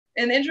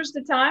In the interest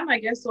of time, I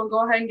guess we'll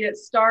go ahead and get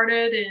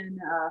started and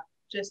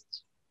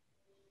just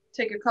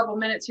take a couple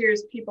minutes here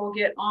as people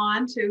get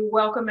on to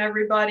welcome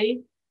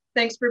everybody.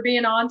 Thanks for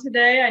being on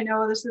today. I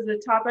know this is a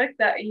topic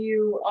that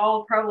you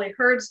all probably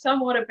heard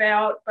somewhat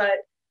about,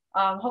 but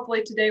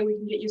hopefully today we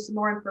can get you some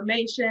more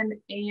information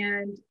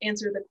and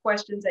answer the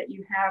questions that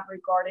you have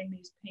regarding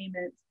these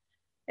payments.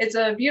 It's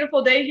a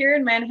beautiful day here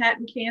in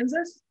Manhattan,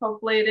 Kansas.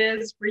 Hopefully it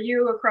is for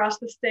you across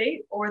the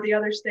state or the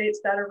other states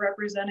that are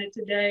represented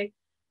today.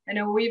 I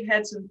know we've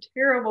had some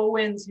terrible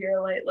winds here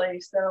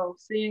lately, so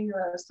seeing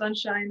the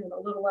sunshine and a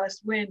little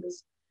less wind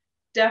is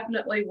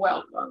definitely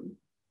welcome.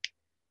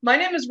 My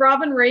name is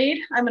Reid.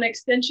 I'm an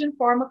extension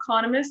farm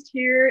economist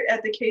here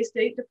at the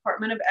K-State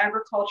Department of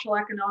Agricultural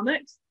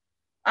Economics.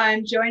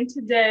 I'm joined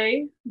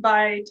today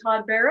by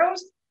Todd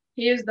Barrows.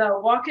 He is the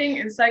walking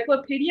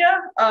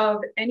encyclopedia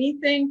of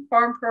anything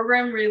farm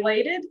program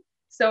related.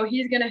 So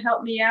he's going to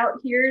help me out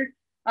here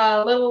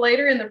a little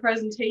later in the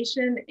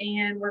presentation,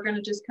 and we're going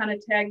to just kind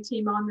of tag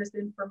team on this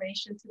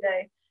information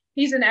today.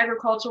 He's an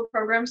agricultural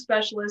program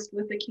specialist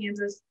with the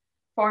Kansas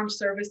Farm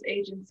Service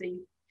Agency.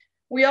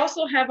 We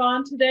also have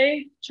on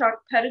today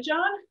Chuck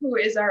Pettijohn, who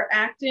is our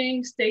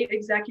acting state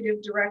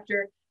executive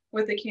director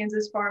with the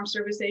Kansas Farm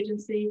Service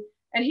Agency.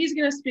 And he's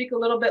going to speak a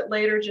little bit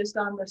later just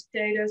on the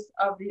status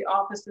of the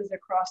offices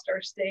across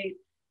our state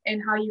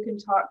and how you can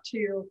talk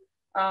to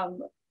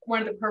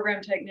one of the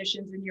program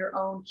technicians in your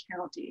own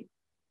county.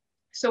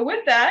 So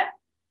with that,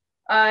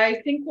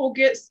 I think we'll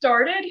get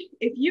started.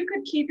 If you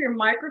could keep your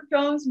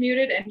microphones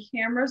muted and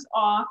cameras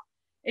off.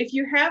 If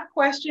you have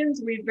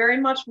questions, we very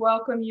much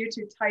welcome you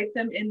to type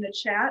them in the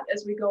chat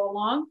as we go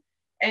along,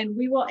 and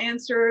we will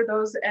answer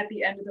those at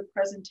the end of the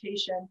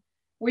presentation.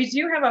 We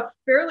do have a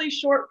fairly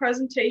short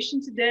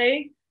presentation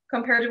today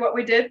compared to what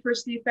we did for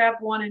CFAP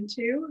 1 and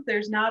 2.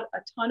 There's not a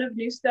ton of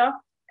new stuff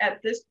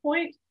at this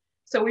point,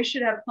 so we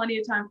should have plenty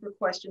of time for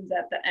questions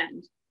at the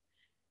end.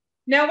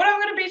 Now, what I'm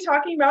going to be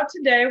talking about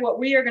today, what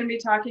we are going to be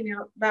talking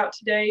about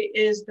today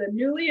is the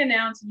newly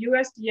announced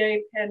USDA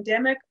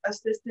Pandemic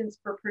Assistance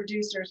for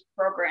Producers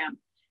program.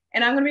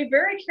 And I'm going to be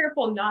very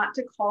careful not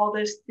to call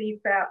this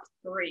CFAP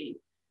 3.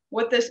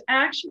 What this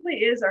actually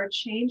is are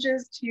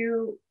changes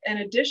to and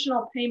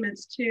additional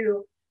payments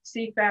to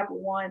CFAP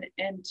 1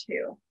 and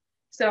 2.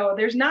 So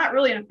there's not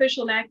really an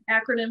official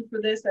acronym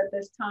for this at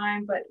this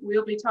time, but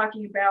we'll be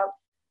talking about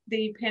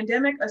the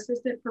Pandemic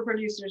Assistance for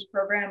Producers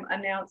program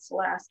announced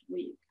last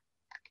week.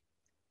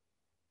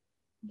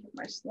 Get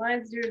my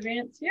slides to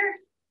advance here.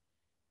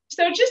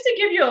 So just to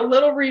give you a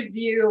little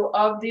review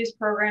of these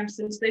programs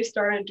since they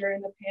started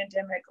during the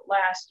pandemic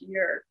last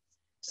year.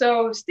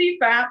 So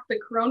CFAP, the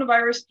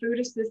Coronavirus Food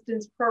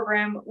Assistance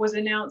Program, was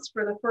announced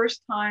for the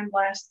first time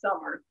last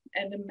summer,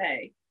 end of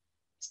May.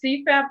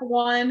 CFAP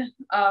 1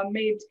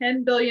 made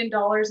 $10 billion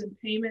in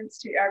payments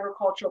to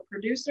agricultural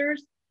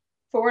producers.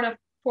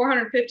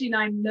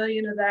 459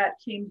 million of that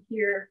came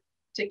here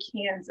to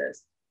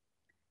Kansas.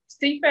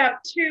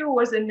 CFAP 2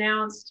 was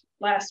announced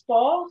last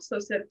fall, so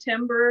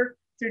September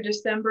through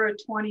December of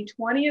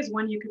 2020 is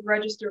when you could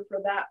register for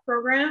that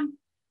program.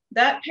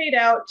 That paid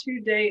out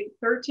to date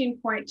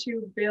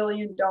 $13.2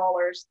 billion,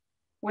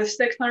 with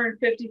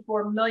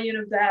 654 million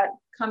of that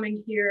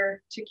coming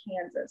here to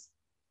Kansas.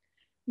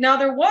 Now,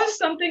 there was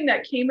something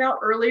that came out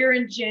earlier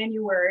in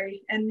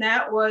January, and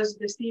that was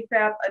the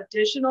CFAP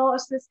Additional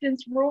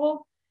Assistance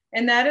Rule,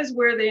 and that is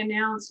where they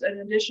announced an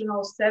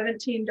additional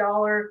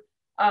 $17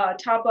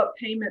 top-up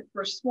payment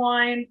for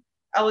swine,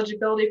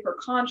 eligibility for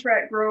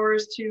contract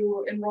growers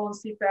to enroll in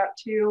CFAP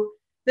 2.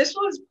 This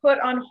was put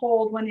on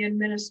hold when the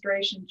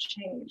administration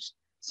changed.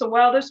 So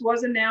while this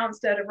was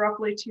announced at a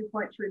roughly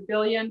 2.3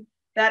 billion,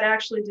 that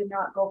actually did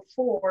not go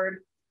forward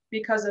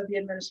because of the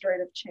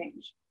administrative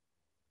change.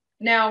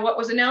 Now, what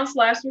was announced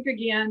last week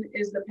again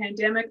is the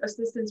Pandemic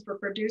Assistance for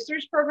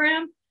Producers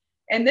program.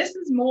 And this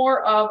is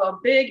more of a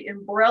big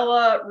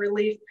umbrella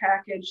relief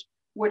package,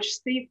 which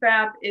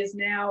CFAP is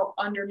now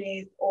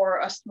underneath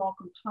or a small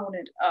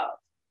component of.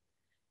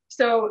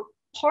 So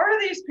part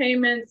of these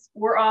payments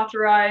were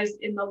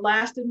authorized in the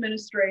last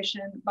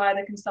administration by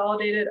the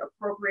Consolidated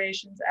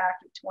Appropriations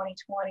Act of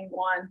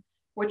 2021,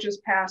 which was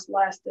passed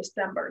last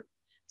December.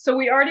 So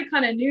we already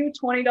kind of knew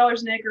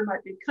 $20 an acre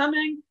might be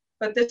coming,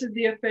 but this is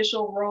the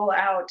official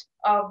rollout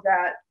of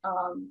that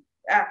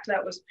act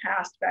that was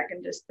passed back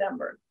in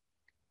December.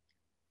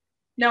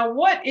 Now,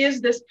 what is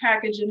this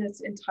package in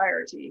its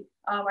entirety?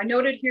 I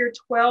noted here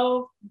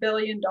 $12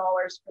 billion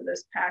for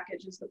this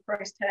package is the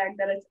price tag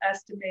that it's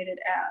estimated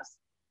as.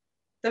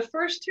 The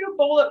first two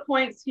bullet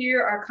points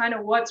here are kind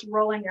of what's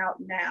rolling out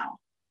now.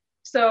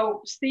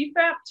 So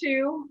CFAP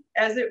 2,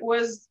 as it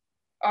was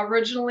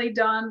originally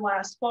done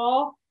last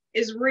fall,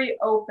 is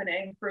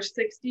reopening for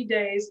 60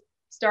 days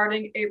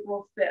starting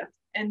April 5th.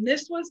 And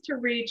this was to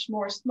reach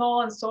more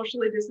small and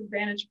socially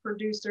disadvantaged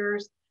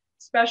producers,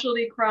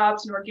 specialty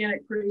crops and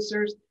organic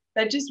producers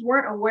that just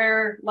weren't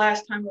aware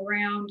last time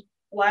around,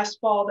 last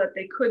fall, that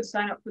they could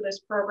sign up for this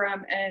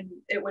program and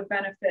it would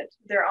benefit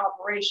their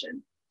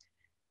operation.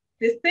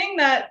 The thing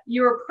that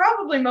you're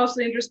probably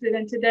mostly interested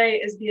in today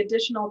is the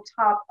additional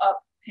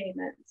top-up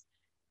payments.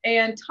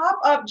 And top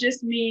up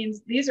just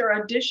means these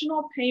are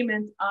additional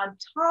payments on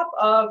top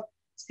of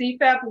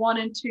CFAP 1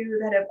 and 2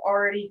 that have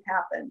already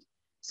happened.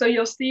 So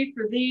you'll see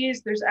for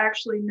these, there's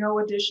actually no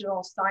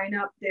additional sign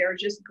up. They are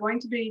just going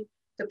to be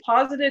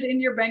deposited in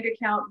your bank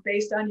account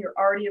based on your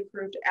already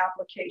approved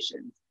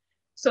applications.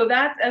 So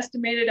that's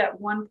estimated at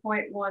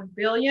 1.1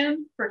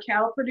 billion for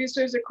cattle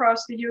producers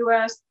across the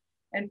US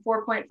and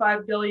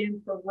 4.5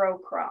 billion for row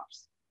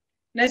crops.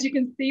 And as you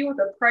can see with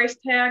a price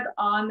tag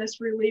on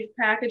this relief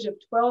package of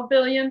 12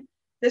 billion,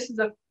 this is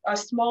a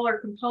smaller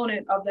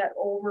component of that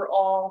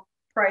overall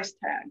price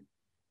tag.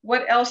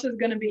 What else is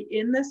going to be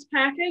in this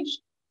package?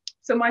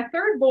 So my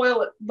third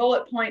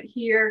bullet point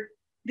here,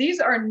 these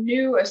are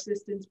new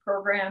assistance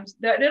programs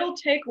that it'll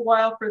take a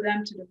while for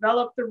them to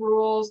develop the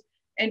rules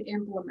and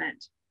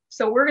implement.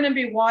 So we're going to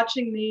be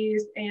watching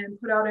these and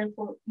put out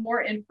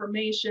more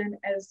information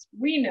as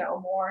we know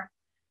more.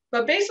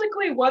 But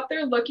basically what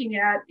they're looking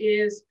at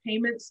is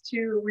payments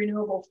to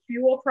renewable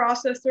fuel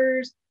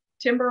processors,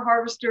 timber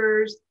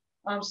harvesters,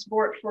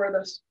 support for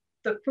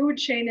the food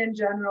chain in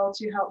general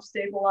to help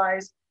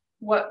stabilize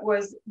what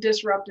was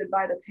disrupted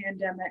by the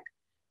pandemic.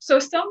 So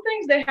some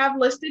things they have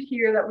listed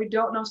here that we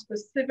don't know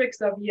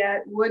specifics of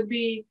yet would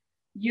be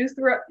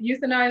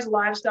euthanized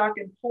livestock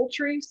and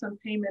poultry, some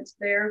payments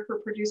there for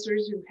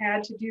producers who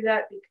had to do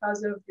that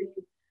because of the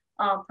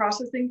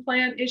processing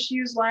plant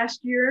issues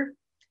last year.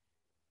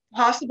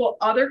 Possible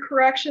other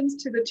corrections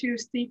to the 2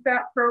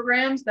 CFAP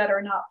programs that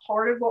are not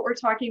part of what we're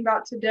talking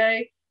about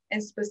today.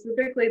 And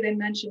specifically, they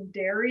mentioned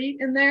dairy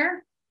in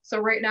there. So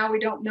right now we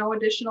don't know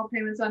additional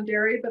payments on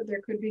dairy, but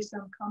there could be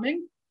some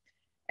coming.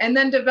 And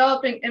then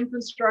developing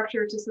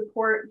infrastructure to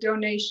support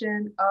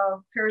donation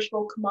of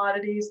perishable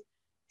commodities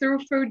through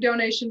food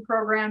donation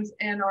programs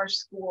and our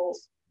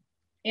schools.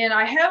 And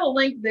I have a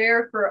link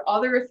there for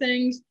other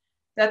things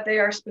that they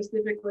are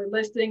specifically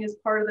listing as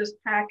part of this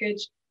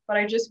package, but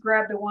I just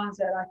grabbed the ones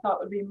that I thought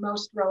would be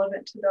most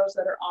relevant to those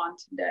that are on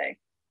today.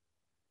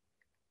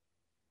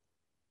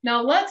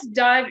 Now let's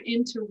dive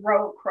into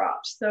row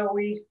crops. So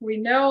we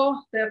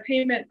know the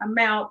payment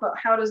amount, but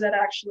how does that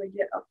actually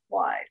get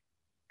applied?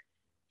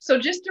 So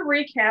just to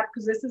recap,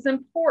 because this is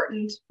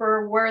important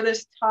for where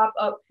this top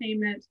up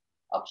payment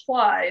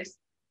applies,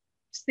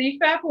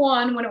 CFAP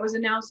 1, when it was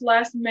announced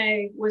last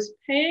May, was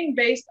paying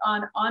based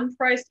on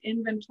unpriced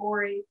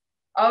inventory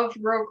of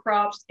row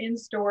crops in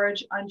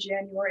storage on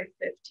January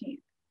 15th.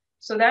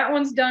 So that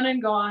one's done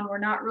and gone. We're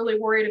not really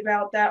worried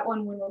about that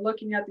one when we're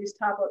looking at these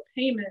top up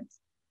payments.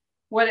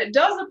 What it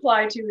does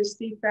apply to is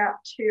CFAP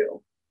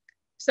 2.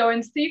 So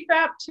in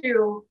CFAP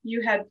 2,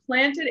 you had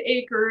planted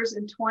acres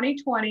in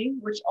 2020,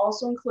 which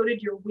also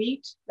included your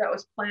wheat that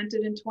was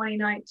planted in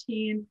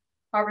 2019,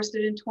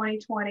 harvested in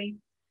 2020.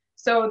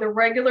 So the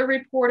regular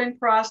reporting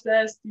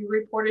process, you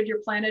reported your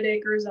planted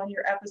acres on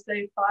your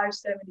FSA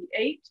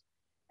 578,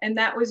 and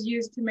that was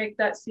used to make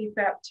that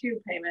CFAP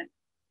 2 payment.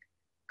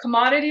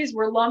 Commodities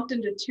were lumped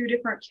into 2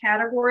 different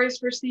categories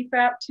for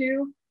CFAP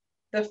 2.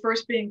 The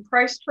first being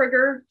price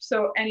trigger.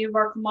 So any of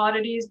our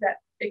commodities that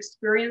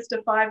experienced a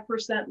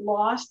 5%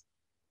 loss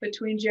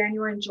between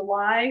January and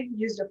July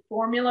used a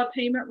formula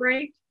payment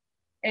rate.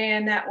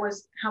 And that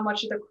was how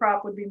much of the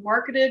crop would be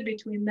marketed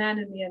between then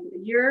and the end of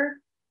the year,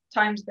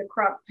 times the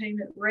crop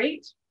payment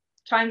rate,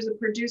 times the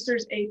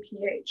producer's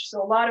APH.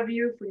 So a lot of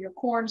you for your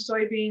corn,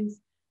 soybeans,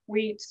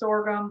 wheat,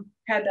 sorghum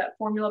had that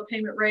formula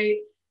payment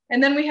rate.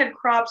 And then we had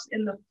crops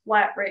in the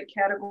flat rate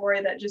category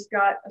that just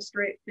got a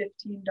straight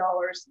 $15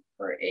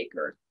 per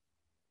acre.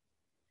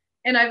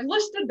 And I've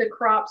listed the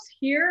crops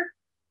here,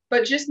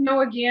 but just know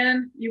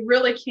again, you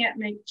really can't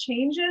make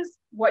changes.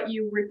 What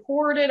you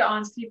reported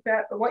on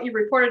CFAP, or what you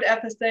reported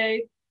FSA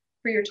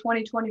for your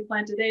 2020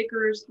 planted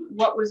acres,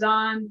 what was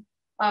on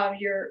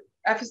your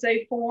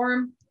FSA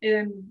form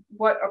and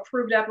what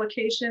approved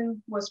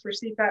application was for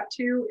CFAP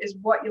 2 is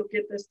what you'll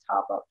get this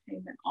top up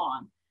payment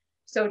on.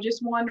 So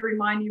just wanted to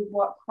remind you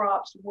what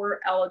crops were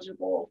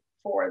eligible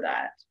for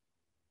that.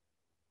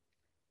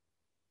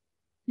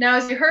 Now,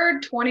 as you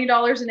heard,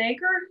 $20 an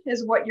acre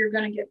is what you're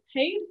going to get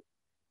paid.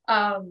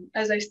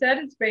 As I said,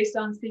 it's based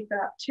on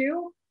CFAP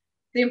 2.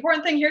 The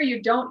important thing here,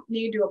 you don't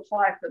need to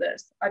apply for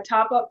this. A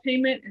top-up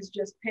payment is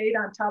just paid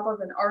on top of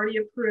an already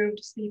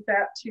approved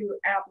CFAP 2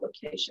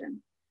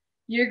 application.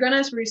 You're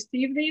going to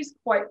receive these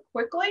quite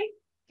quickly.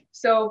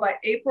 So by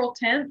April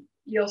 10th,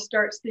 you'll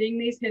start seeing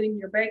these hitting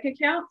your bank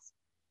accounts.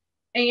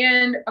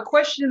 And a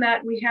question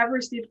that we have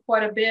received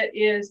quite a bit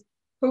is,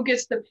 who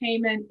gets the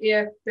payment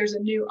if there's a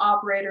new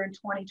operator in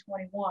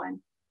 2021?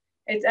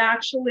 It's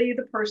actually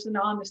the person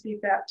on the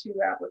CFAP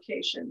 2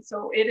 application.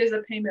 So it is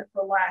a payment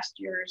for last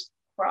year's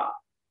crop.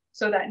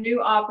 So that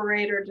new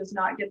operator does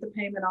not get the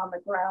payment on the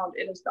ground.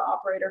 It is the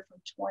operator from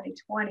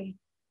 2020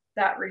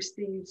 that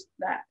receives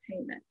that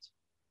payment.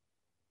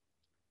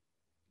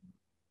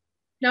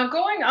 Now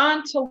going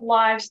on to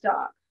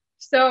livestock.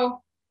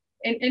 So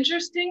an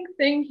interesting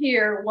thing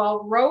here,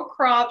 while row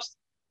crops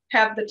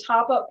have the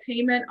top-up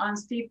payment on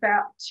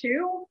CFAP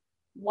 2,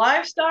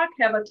 livestock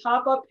have a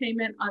top-up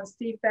payment on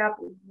CFAP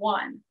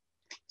 1.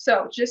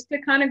 So just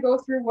to kind of go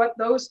through what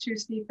those two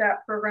CFAP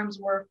programs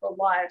were for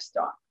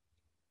livestock.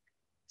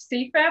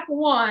 CFAP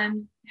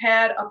 1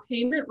 had a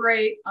payment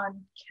rate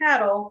on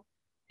cattle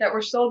that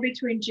were sold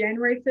between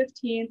January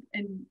 15th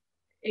and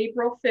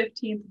April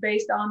 15th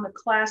based on the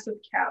class of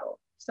cattle.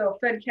 So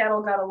fed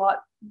cattle got a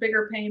lot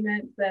bigger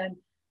payment than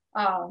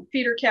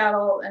feeder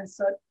cattle and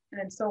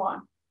so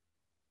on.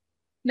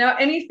 Now,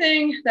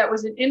 anything that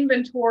was in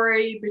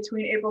inventory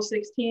between April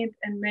 16th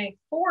and May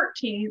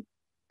 14th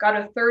got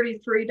a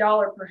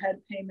 $33 per head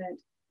payment.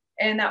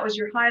 And that was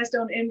your highest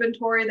owned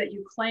inventory that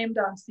you claimed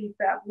on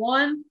CFAP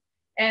 1.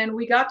 And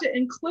we got to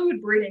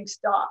include breeding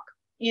stock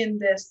in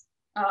this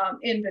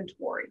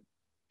inventory.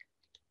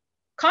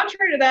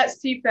 Contrary to that,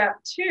 CFAP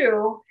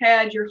 2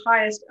 had your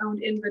highest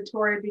owned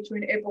inventory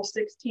between April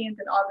 16th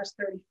and August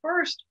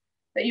 31st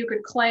that you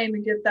could claim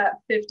and get that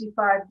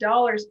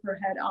 $55 per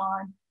head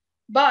on.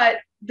 But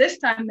this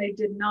time they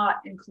did not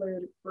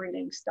include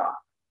breeding stock.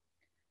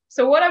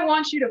 So what I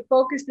want you to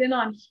focus in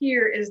on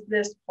here is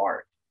this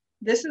part.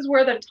 This is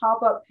where the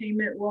top-up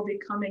payment will be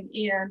coming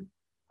in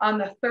on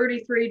the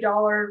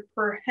 $33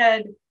 per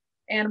head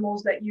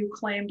animals that you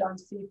claimed on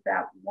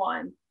CFAP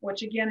 1,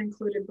 which again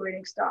included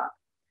breeding stock.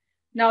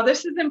 Now,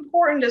 this is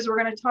important as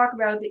we're going to talk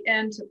about at the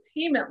end to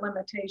payment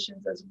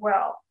limitations as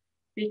well,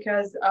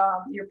 because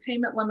your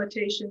payment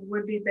limitation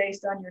would be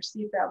based on your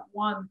CFAP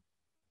 1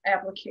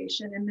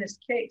 application in this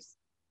case.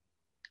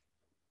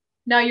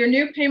 Now, your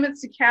new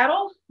payments to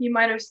cattle, you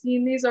might have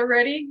seen these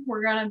already.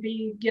 We're going to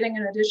be getting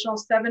an additional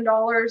 $7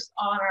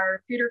 on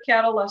our feeder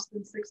cattle less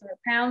than 600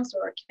 pounds,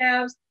 or our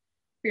calves.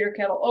 Feeder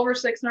cattle over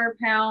 600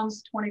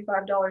 pounds,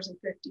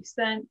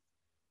 $25.50.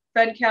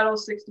 Fed cattle,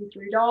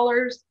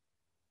 $63.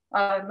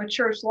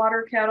 Mature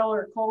slaughter cattle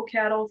or cull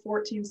cattle,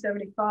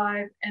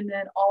 $14.75, and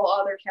then all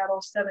other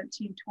cattle,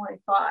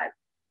 $17.25.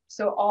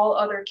 So all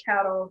other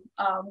cattle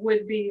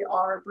would be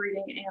our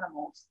breeding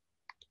animals.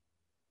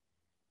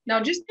 Now,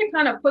 just to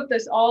kind of put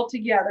this all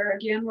together,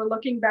 again, we're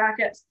looking back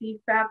at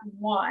CFAP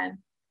 1.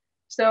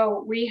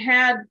 So we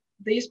had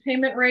these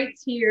payment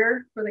rates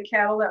here for the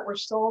cattle that were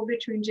sold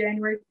between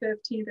January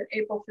 15th and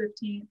April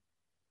 15th,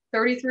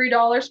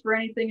 $33 for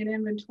anything in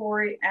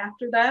inventory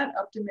after that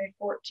up to May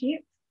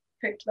 14th.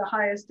 Picked the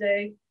highest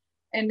day,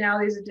 and now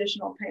these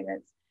additional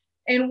payments.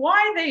 And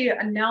why they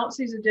announced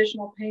these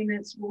additional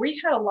payments, we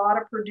had a lot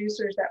of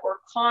producers that were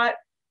caught,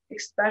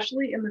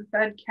 especially in the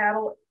fed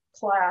cattle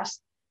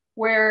class,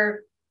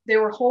 where they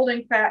were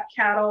holding fat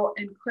cattle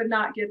and could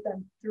not get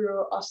them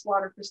through a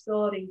slaughter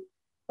facility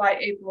by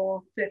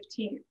April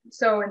 15th.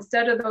 So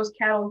instead of those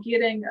cattle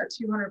getting a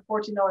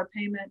 $214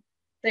 payment,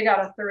 they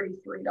got a $33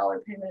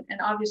 payment. And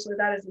obviously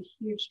that is a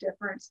huge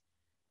difference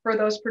for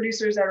those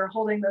producers that are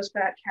holding those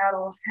fat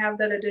cattle, have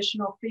that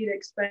additional feed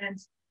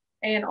expense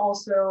and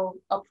also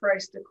a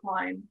price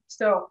decline.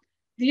 So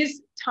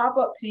these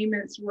top-up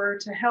payments were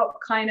to help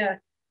kind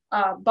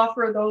of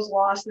buffer those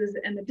losses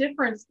and the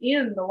difference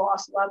in the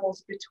loss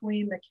levels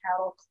between the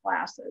cattle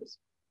classes.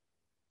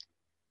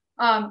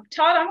 Todd,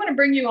 I'm going to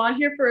bring you on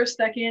here for a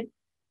second.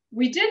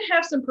 We did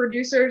have some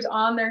producers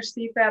on their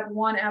CFAP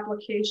 1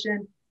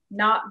 application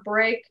not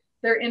break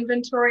their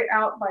inventory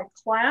out by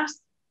class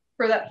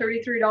for that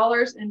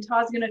 $33, and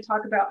Todd's going to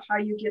talk about how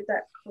you get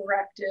that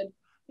corrected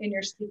in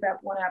your CFAP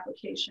 1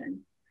 application.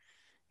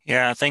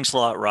 Yeah, thanks a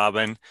lot,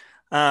 Robin.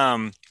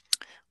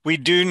 We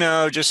do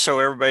know, just so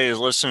everybody is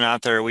listening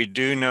out there, we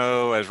do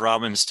know, as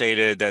Robin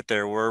stated, that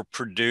there were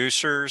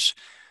producers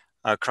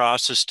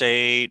across the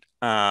state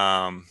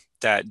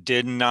that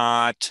did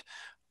not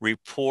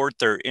report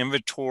their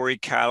inventory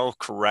cattle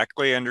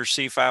correctly under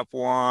CFAP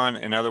 1.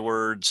 In other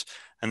words,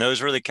 and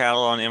those were the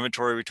cattle on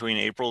inventory between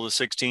April the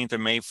 16th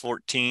and May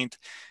 14th.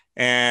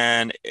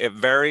 And it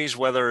varies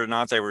whether or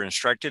not they were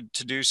instructed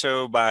to do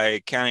so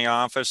by county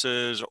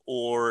offices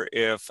or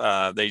if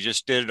they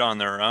just did it on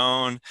their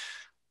own.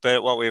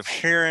 But what we're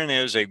hearing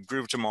is they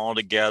grouped them all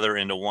together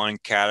into one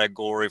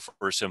category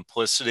for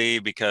simplicity,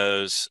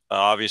 because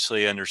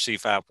obviously under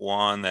CFAP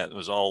 1, that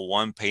was all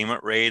one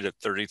payment rate at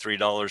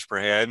 $33 per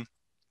head.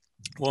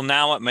 Well,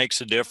 now it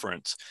makes a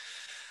difference.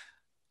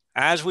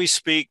 As we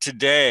speak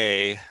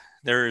today,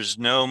 there's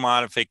no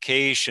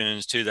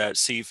modifications to that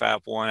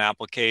CFAP 1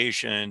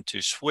 application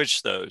to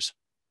switch those.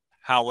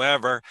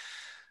 However,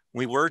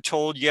 we were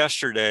told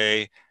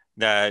yesterday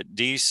that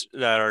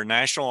our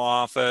national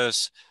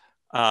office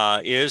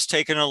is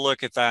taking a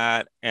look at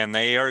that, and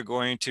they are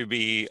going to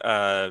be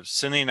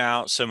sending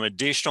out some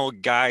additional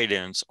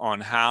guidance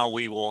on how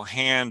we will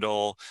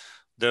handle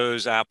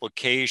those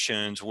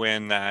applications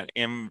when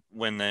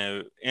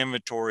the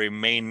inventory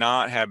may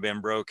not have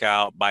been broke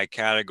out by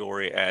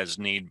category as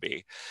need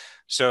be.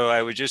 So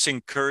I would just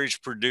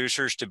encourage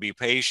producers to be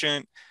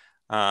patient.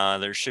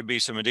 There should be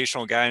some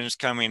additional guidance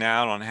coming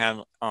out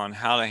on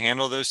how to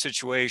handle those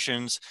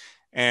situations.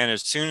 And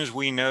as soon as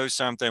we know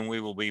something, we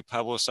will be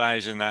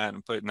publicizing that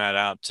and putting that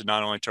out to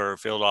not only to our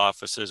field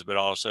offices, but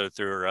also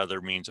through our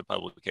other means of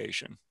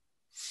publication.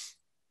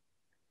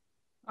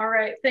 All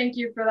right, thank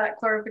you for that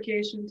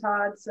clarification,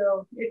 Todd.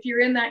 So if you're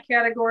in that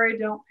category,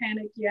 don't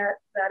panic yet.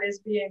 That is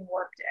being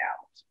worked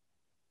out.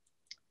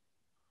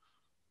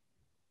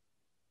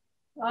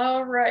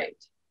 All right.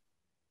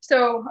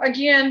 So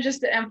again,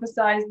 just to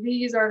emphasize,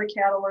 these are the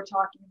cattle we're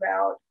talking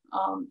about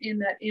in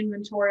that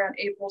inventory on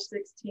April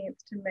 16th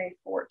to May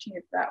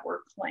 14th that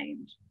were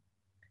claimed.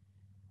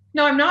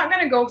 Now, I'm not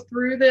going to go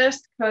through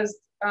this because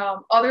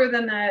other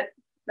than that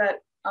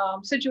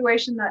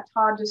situation that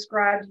Todd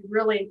described, you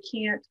really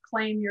can't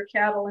claim your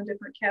cattle in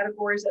different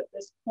categories at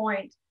this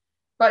point.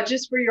 But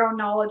just for your own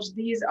knowledge,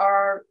 these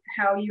are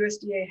how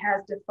USDA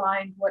has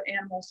defined what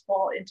animals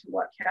fall into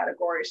what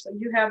category. So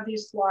you have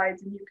these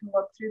slides and you can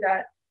look through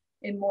that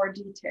in more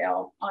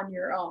detail on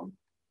your own.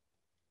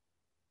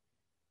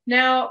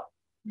 Now,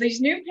 these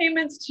new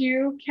payments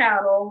to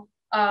cattle,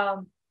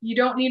 you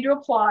don't need to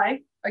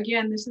apply.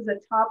 Again, this is a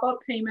top-up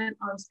payment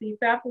on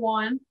CFAP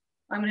 1.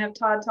 I'm going to have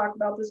Todd talk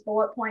about this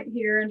bullet point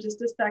here in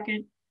just a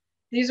second.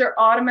 These are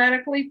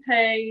automatically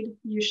paid.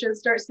 You should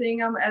start seeing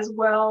them as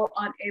well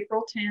on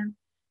April 10th.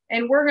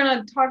 And we're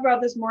going to talk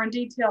about this more in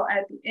detail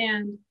at the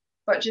end,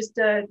 but just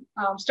to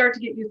start to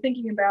get you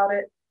thinking about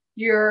it,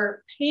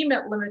 your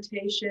payment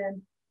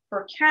limitation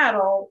for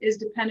cattle is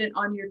dependent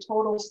on your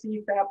total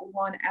CFAP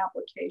 1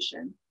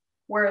 application.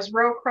 Whereas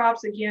row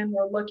crops, again,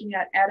 we're looking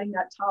at adding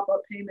that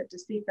top-up payment to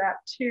CFAP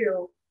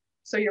 2.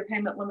 So your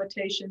payment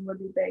limitation would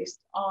be based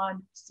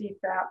on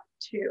CFAP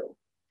 2.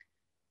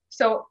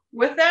 So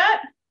with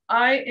that,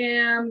 I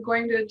am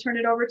going to turn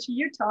it over to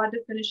you, Todd,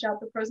 to finish out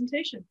the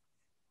presentation.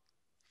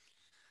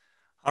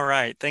 All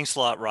right, thanks a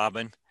lot,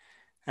 Robin.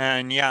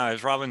 And yeah,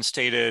 as Robin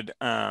stated,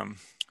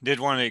 did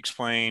want to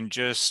explain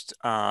just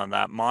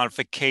that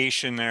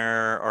modification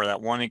there, or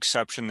that one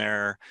exception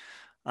there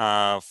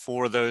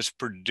for those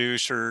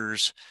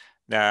producers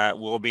that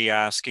will be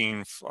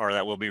asking or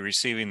that will be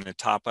receiving the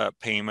top-up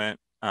payment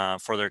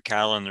for their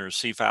cattle in their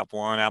CFAP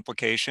 1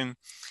 application.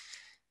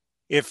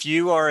 If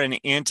you are an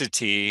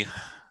entity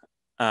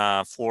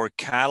for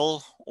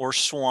cattle or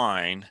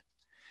swine,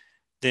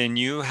 then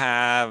you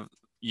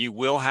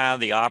will have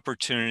the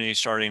opportunity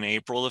starting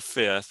April the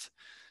 5th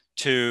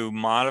to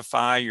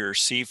modify your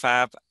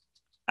CFAP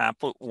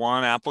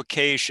 1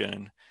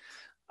 application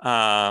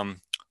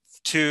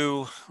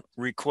to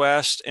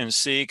request and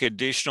seek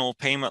additional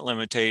payment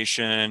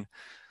limitation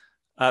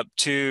up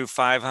to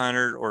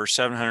 500 or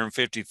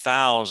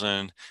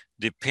 750,000,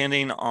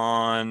 depending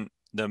on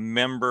the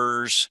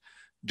members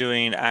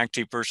doing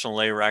active personal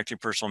labor, active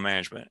personal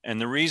management. And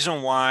the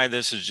reason why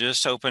this is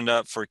just opened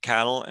up for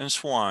cattle and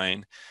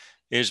swine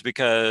is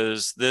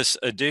because this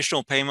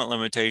additional payment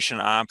limitation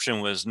option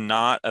was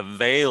not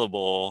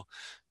available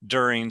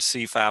during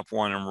CFAP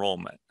 1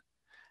 enrollment.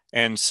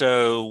 And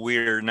so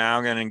we're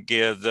now going to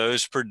give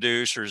those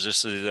producers,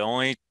 this is the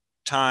only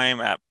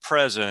time at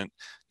present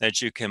that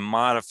you can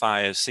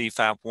modify a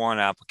CFAP 1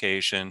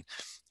 application,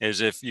 is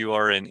if you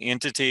are an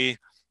entity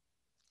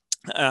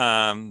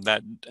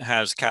that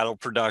has cattle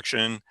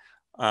production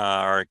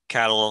or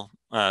cattle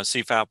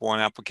CFAP 1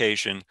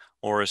 application,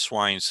 or a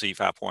swine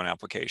CFAP 1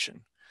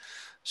 application.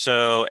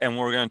 So, and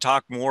we're going to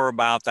talk more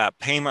about that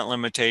payment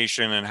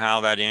limitation and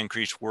how that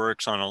increase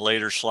works on a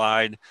later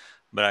slide.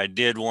 But I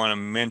did want to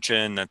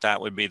mention that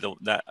that would be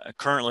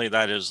currently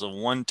that is the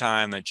one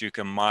time that you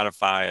can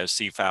modify a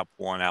CFAP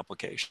 1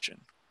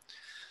 application.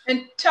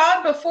 And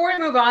Todd, before we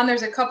move on,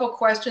 there's a couple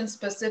questions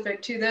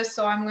specific to this.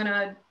 So I'm going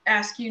to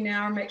ask you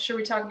now, and make sure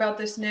we talk about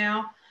this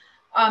now.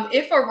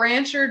 If a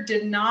rancher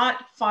did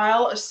not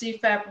file a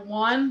CFAP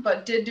 1,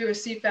 but did do a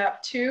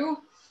CFAP 2,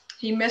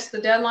 he missed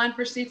the deadline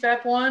for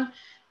CFAP 1.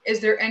 Is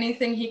there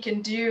anything he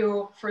can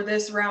do for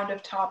this round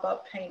of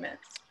top-up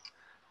payments?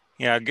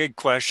 Yeah, good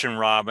question,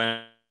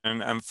 Robin.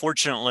 And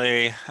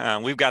unfortunately,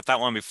 we've got that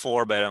one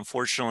before, but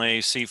unfortunately,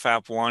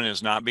 CFAP 1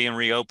 is not being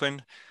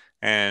reopened.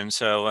 And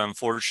so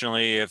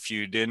unfortunately, if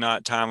you did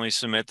not timely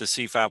submit the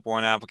CFAP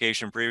 1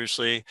 application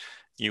previously,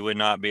 you would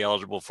not be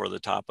eligible for the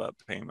top-up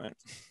payment.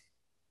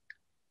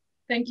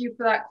 Thank you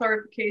for that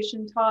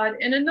clarification, Todd.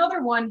 And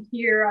another one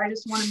here, I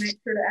just want to make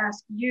sure to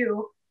ask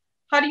you,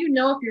 how do you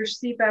know if your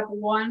CFAP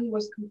 1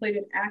 was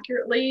completed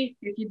accurately?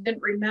 If you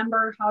didn't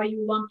remember how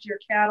you lumped your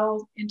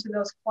cattle into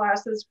those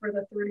classes for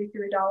the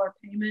 $33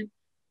 payment,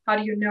 how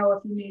do you know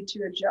if you need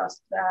to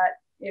adjust that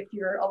if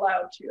you're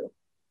allowed to?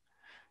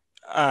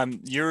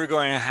 You're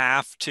going to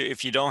have to,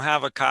 if you don't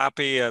have a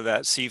copy of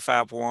that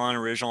CFAP 1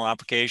 original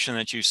application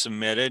that you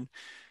submitted,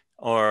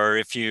 or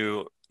if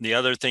you, the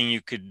other thing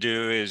you could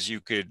do is you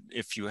could,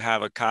 if you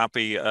have a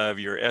copy of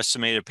your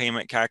estimated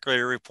payment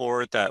calculator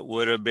report that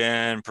would have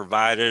been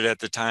provided at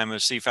the time of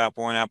CFAP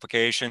 1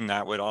 application,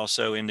 that would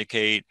also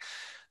indicate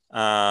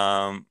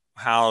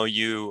how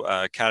you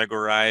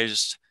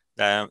categorized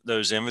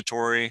those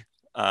inventory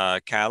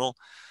cattle.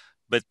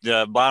 But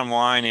the bottom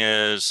line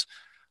is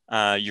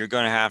you're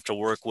going to have to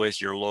work with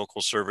your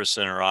local service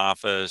center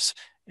office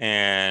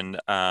and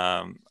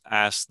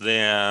ask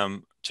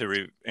them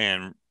to,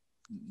 and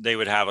they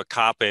would have a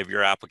copy of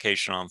your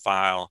application on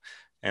file,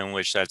 in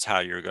which that's how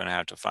you're going to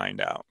have to find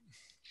out.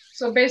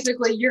 So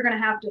basically, you're going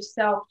to have to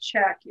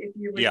self-check if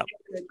you reported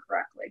it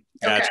correctly.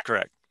 Okay. That's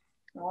correct.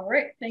 All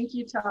right. Thank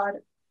you, Todd.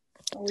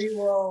 We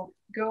will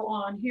go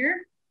on here.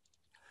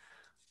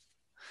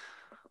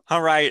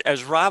 All right,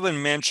 as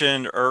Robin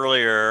mentioned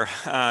earlier,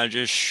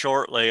 just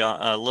shortly,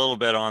 a little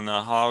bit on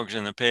the hogs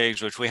and the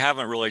pigs, which we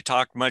haven't really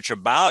talked much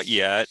about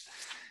yet,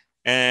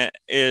 and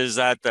is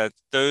that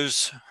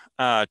those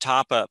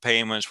top-up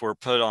payments were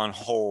put on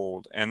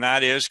hold, and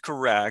that is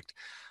correct.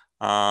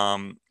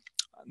 Um,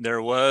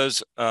 there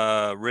was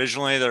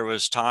originally there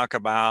was talk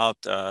about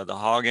the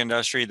hog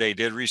industry. They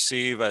did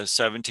receive a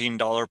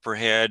 $17 per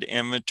head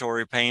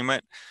inventory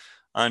payment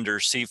under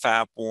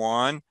CFAP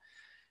 1,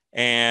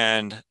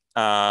 and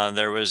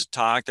there was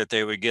talk that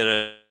they would get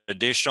an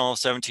additional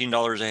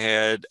 $17 a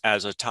head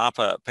as a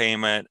top-up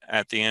payment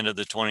at the end of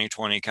the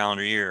 2020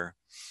 calendar year.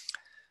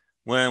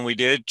 When we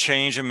did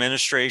change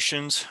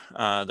administrations,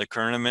 the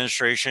current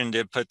administration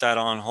did put that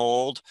on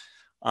hold.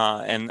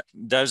 And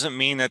doesn't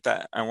mean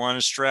that I want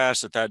to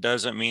stress that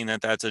doesn't mean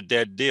that that's a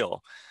dead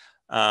deal.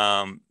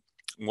 Um,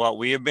 what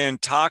we have been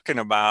talking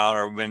about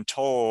or been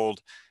told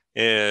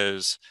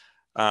is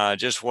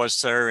just what's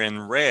there in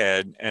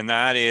red, and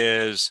that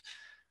is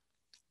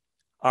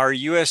our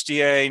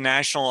USDA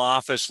national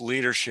office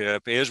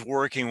leadership is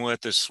working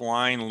with the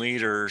swine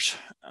leaders,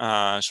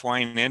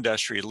 swine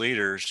industry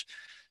leaders,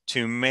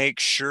 to make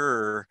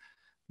sure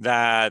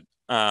that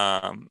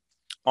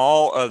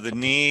all of the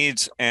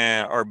needs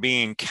are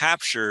being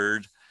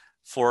captured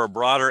for a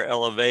broader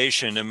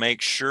elevation, to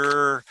make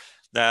sure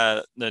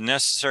that the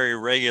necessary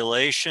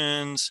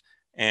regulations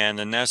and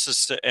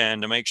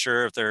and to make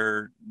sure if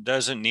there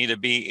doesn't need to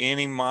be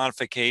any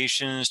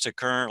modifications to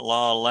current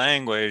law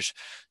language,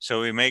 so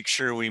we make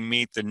sure we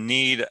meet the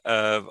need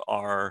of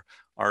our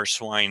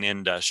swine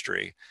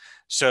industry.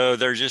 So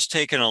they're just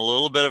taking a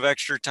little bit of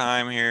extra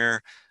time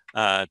here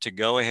to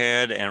go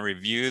ahead and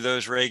review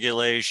those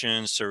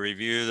regulations, to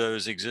review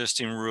those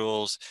existing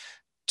rules,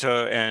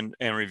 and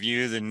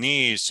review the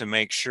needs to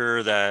make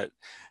sure that,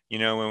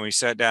 when we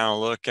sit down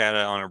and look at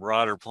it on a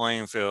broader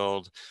playing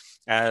field,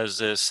 as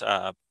this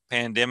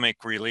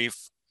pandemic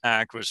relief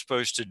act was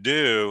supposed to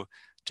do,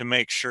 to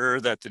make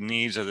sure that the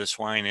needs of the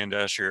swine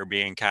industry are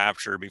being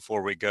captured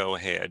before we go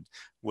ahead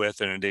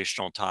with an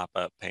additional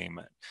top-up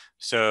payment.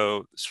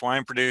 So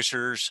swine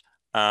producers,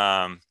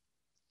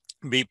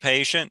 be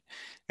patient.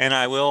 And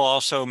I will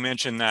also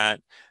mention that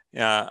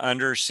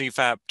under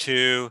CFAP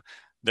 2,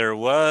 there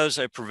was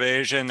a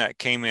provision that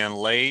came in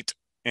late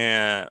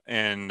in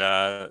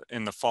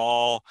the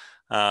fall,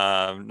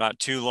 not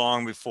too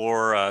long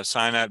before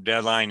sign-up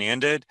deadline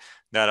ended,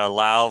 that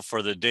allowed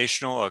for the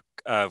additional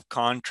of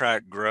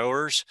contract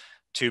growers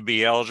to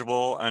be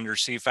eligible under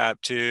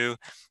CFAP 2.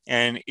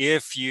 And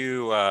if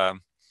you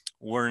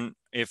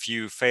if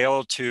you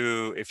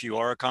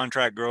are a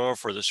contract grower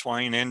for the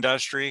swine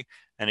industry,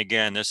 and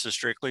again, this is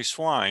strictly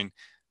swine,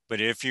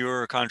 but if you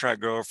are a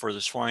contract grower for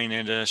the swine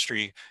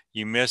industry,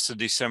 you missed the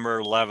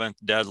December 11th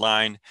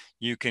deadline,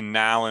 you can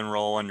now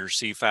enroll under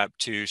CFAP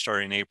 2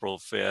 starting April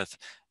 5th,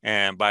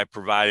 and by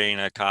providing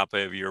a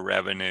copy of your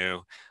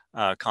revenue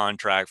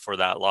contract for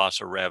that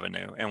loss of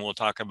revenue. And we'll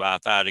talk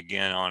about that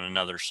again on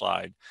another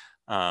slide.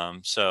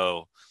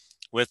 So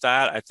with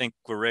that, I think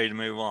we're ready to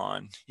move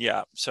on.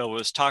 Yeah, so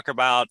let's talk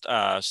about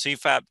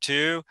CFAP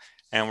 2,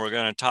 and we're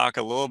going to talk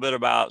a little bit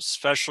about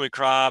specialty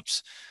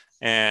crops,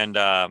 and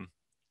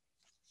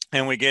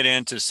we get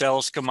into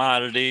sales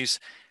commodities.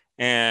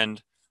 And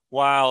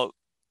while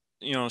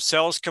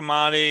sales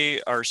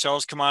commodity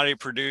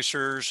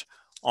producers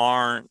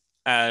aren't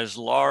as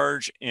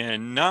large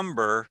in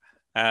number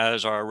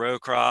as our row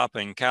crop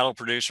and cattle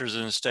producers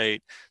in the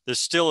state, this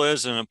still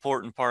is an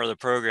important part of the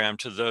program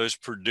to those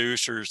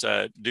producers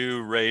that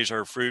do raise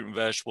our fruit and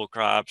vegetable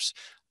crops,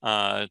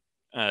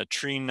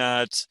 tree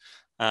nuts,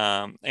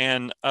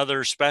 and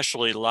other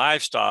specialty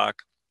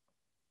livestock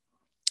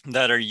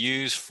that are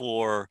used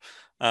for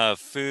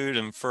food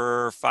and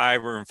fur,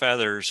 fiber, and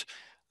feathers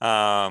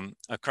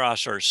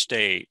across our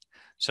state.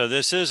 So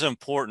this is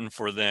important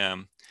for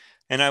them.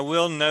 And I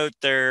will note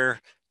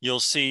there,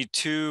 you'll see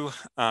two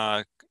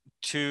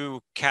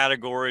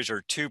categories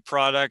or two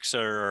products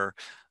that are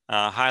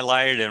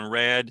highlighted in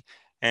red.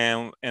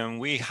 And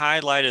we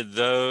highlighted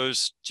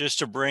those just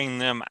to bring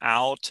them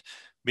out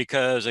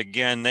because,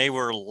 again, they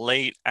were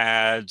late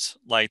ads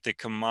like the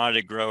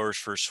commodity growers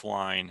for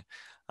swine.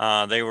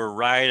 They were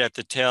right at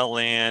the tail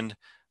end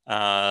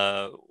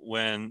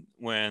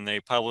when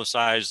they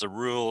publicized the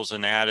rules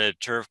and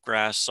added turf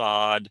grass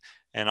sod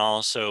and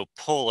also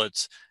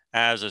pullets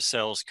as a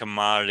sales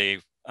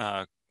commodity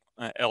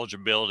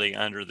eligibility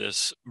under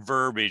this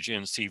verbiage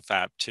in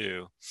CFAP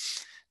 2.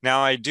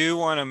 Now, I do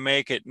want to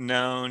make it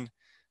known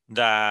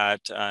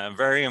that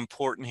very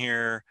important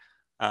here,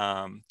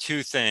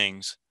 two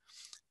things.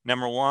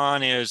 Number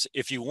one is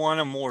if you want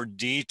a more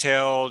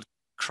detailed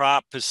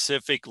crop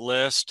specific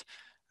list,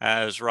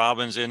 as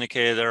Robin's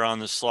indicated there on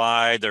the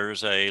slide,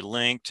 there's a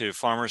link to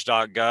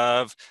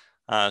farmers.gov,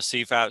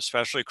 CFAP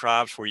specialty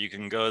crops, where you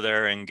can go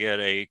there and get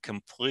a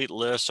complete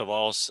list of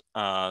all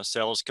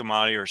sales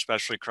commodity or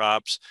specialty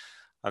crops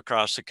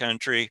across the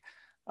country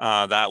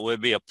that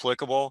would be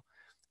applicable.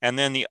 And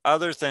then the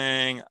other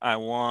thing I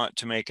want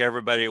to make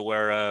everybody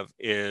aware of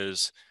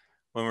is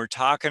when we're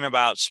talking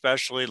about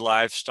specialty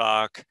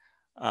livestock,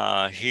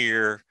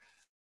 here,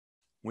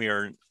 we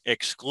are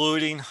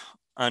excluding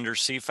under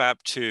CFAP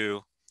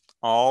 2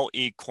 all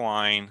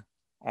equine,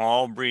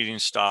 all breeding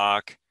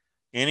stock,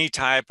 any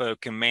type of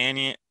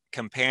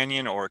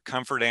companion or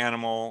comfort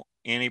animal,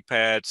 any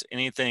pets,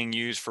 anything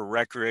used for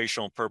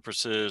recreational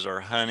purposes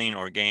or hunting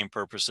or game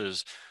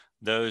purposes.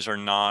 Those are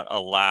not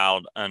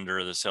allowed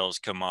under the sales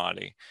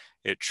commodity.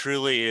 It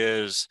truly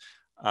is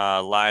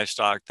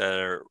livestock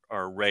that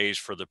are raised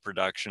for the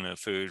production of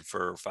food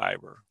for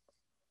fiber.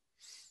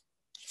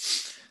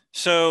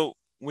 So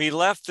we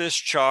left this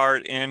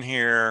chart in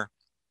here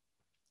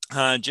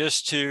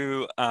just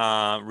to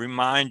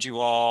remind you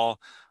all,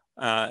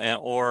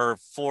 or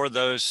for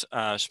those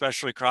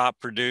specialty crop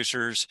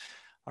producers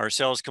or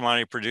sales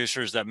commodity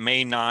producers that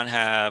may not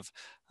have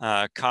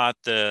caught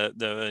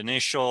the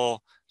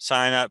initial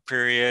sign up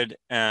period,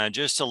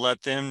 just to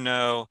let them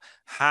know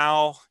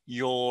how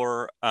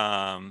your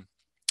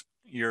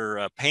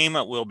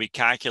payment will be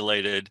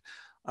calculated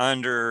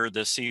under the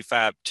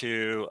CFAP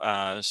 2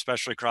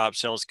 specialty crop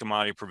sales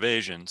commodity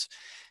provisions.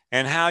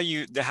 And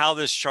how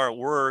this chart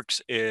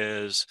works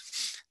is,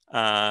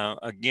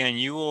 again,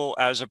 you will,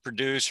 as a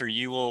producer,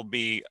 you will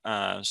be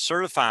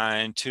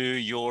certifying to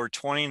your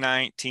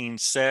 2019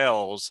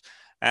 sales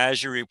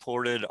as you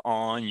reported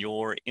on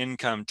your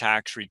income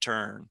tax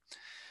return.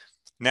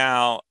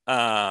 Now,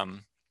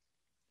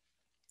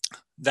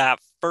 that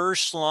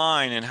first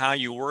line and how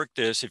you work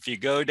this, if you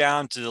go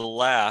down to the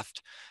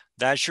left,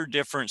 that's your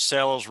different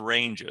sales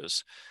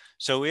ranges.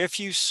 So if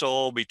you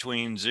sold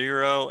between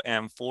 $0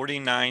 and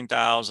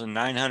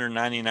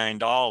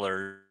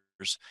 $49,999,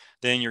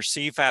 then your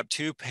CFAP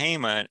 2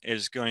 payment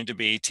is going to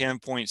be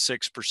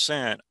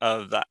 10.6%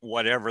 of that,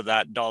 whatever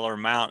that dollar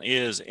amount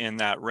is in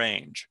that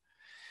range.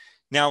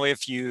 Now,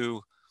 if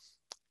you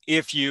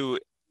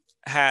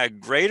had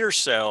greater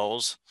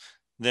sales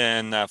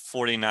than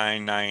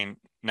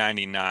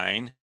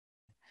 $49,999,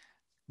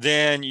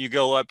 then you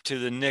go up to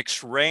the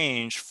next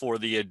range for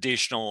the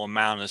additional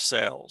amount of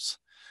sales.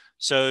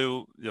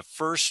 So the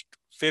first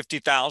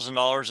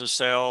 $50,000 of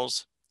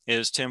sales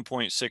is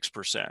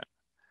 10.6%.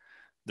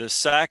 The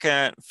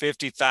second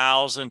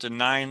 50,000 to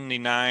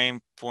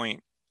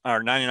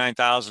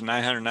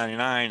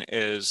 99,999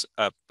 is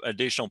an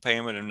additional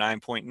payment of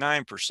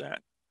 9.9%.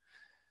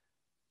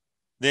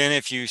 Then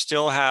if you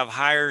still have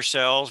higher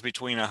sales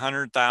between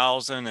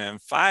 100,000 and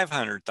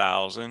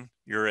 500,000,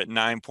 you're at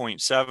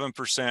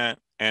 9.7%,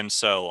 and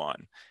so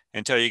on,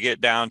 until you get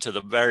down to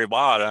the very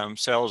bottom.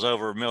 Sales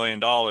over $1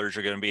 million are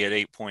going to be at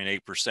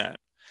 8.8%.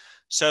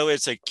 So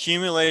it's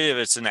accumulative.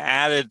 It's an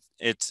added.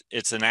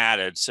 It's an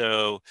added.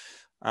 So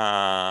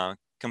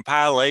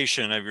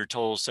compilation of your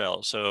total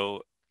sales.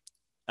 So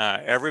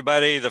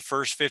everybody, the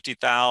first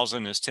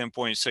 50,000 is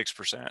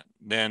 10.6%.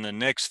 Then the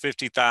next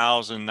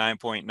 50,000,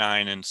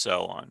 9.9, and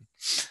so on.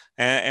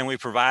 And we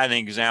provide an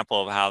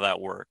example of how that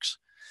works.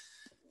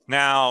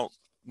 Now,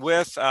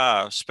 with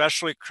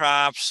specialty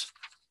crops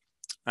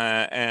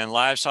and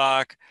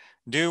livestock,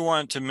 do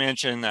want to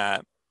mention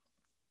that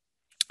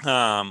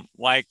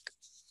like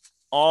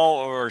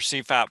all of our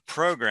CFAP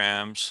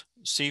programs,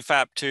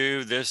 CFAP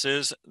 2, this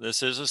is a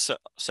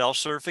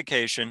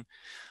self-certification.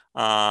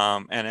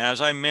 And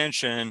as I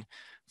mentioned,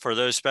 for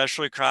those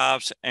specialty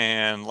crops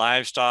and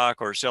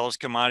livestock or sales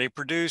commodity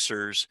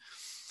producers,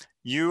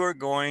 you are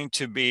going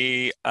to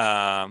be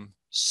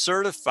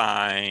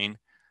certifying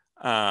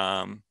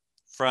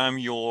from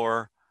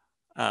your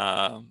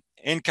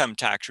income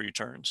tax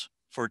returns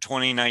for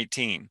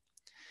 2019.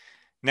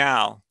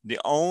 Now, the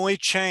only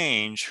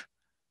change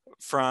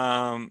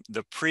from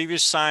the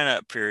previous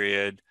sign-up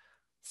period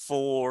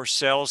for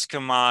sales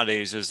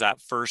commodities is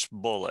that first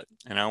bullet.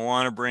 And I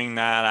want to bring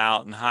that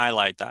out and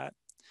highlight that.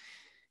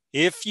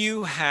 If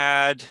you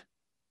had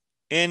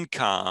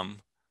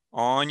income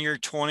on your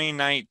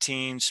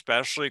 2019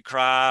 specialty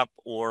crop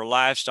or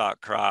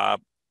livestock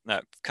crop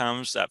that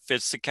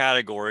fits the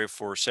category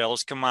for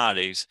sales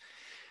commodities,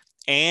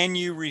 and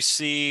you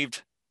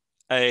received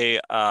a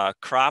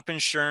crop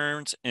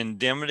insurance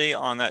indemnity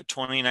on that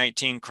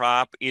 2019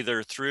 crop,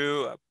 either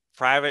through a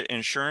private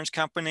insurance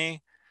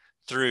company,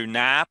 through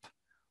NAP,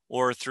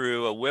 or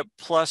through a WIP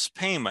plus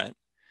payment,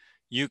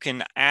 you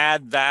can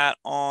add that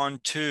on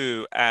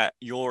to at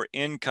your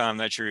income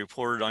that you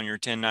reported on your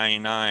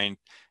 1099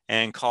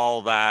 and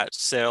call that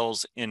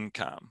sales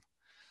income.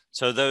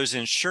 So those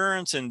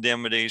insurance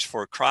indemnities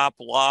for crop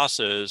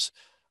losses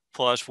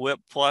plus WIP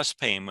plus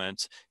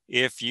payments,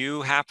 if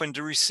you happen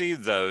to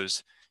receive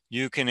those,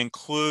 you can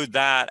include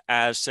that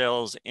as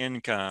sales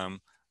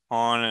income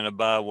on and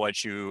above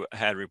what you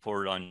had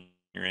reported on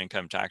your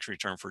income tax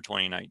return for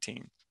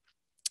 2019.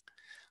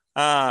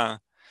 Now,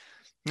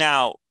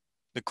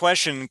 the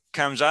question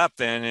comes up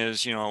then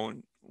is,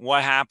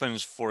 what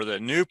happens for the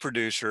new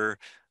producer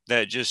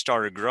that just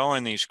started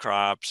growing these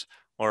crops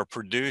or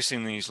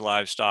producing these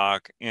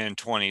livestock in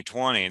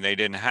 2020? They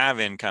didn't have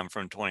income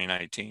from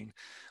 2019.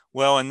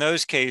 Well, in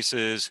those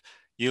cases,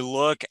 you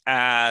look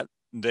at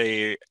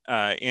the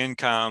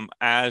income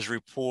as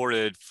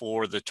reported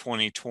for the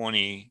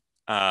 2020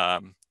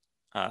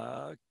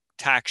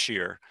 tax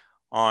year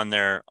on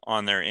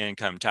their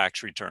income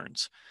tax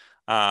returns.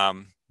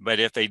 But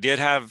if they did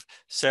have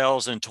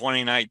sales in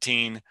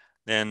 2019,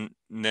 then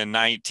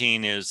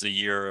 19 is the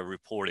year of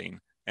reporting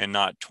and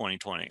not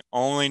 2020.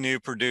 Only new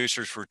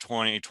producers for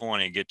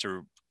 2020 get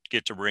to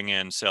bring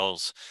in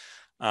sales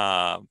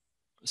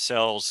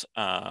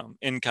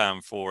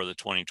income for the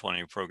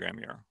 2020 program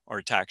year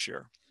or tax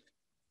year.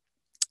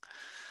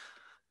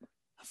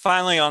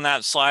 Finally, on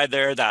that slide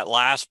there, that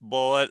last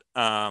bullet,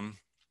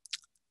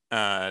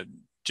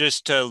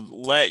 just to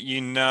let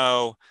you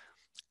know,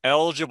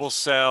 eligible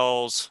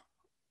sales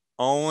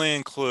only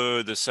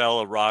include the sale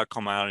of raw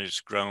commodities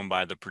grown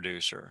by the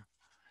producer.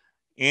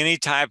 Any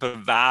type of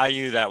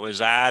value that was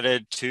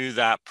added to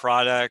that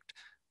product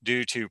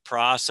due to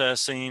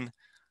processing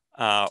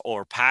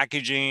or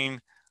packaging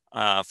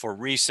for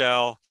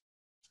resale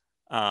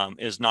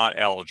is not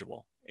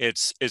eligible.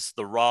 It's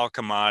the raw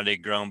commodity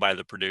grown by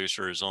the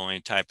producer is the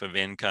only type of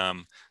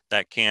income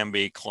that can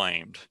be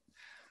claimed.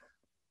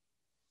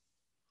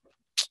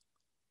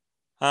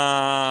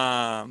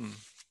 I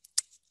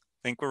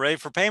think we're ready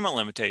for payment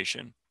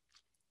limitation.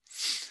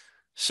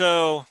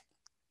 So,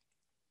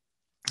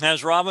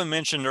 as Robin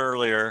mentioned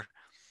earlier,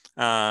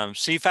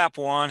 CFAP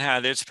 1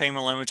 had its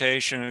payment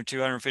limitation of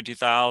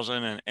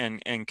 $250,000,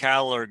 and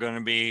cattle are going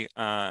to be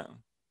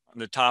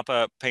the top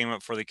up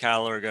payment for the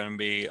cattle are going to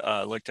be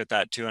looked at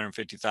that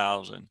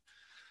 $250,000.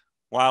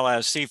 While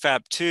as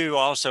CFAP 2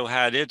 also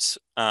had its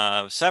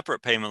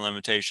separate payment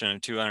limitation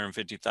of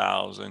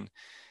 $250,000,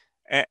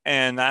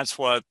 and that's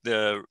what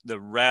the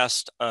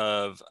rest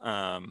of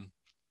are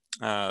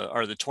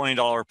the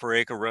 $20 per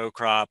acre row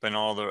crop and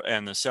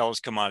the sales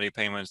commodity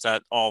payments.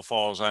 That all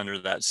falls under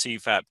that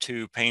CFAP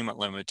 2 payment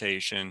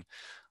limitation,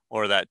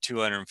 or that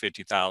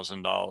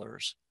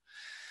 $250,000.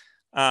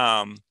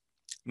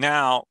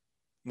 Now,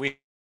 we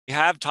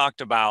have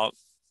talked about,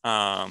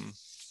 and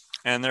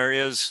there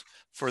is,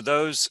 for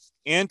those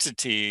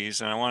entities,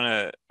 and I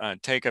want to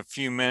take a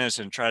few minutes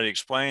and try to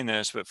explain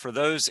this, but for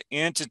those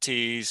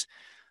entities,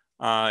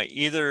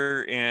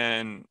 either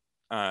in,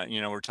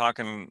 we're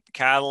talking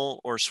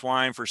cattle or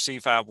swine for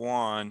CFAP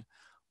 1,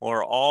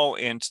 or all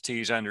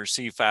entities under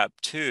CFAP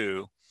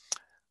 2,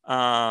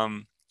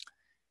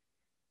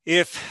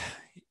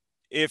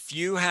 if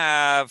you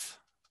have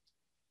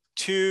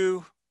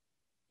 2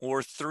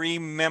 or 3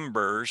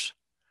 members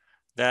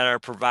that are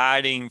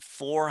providing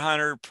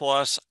 400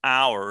 plus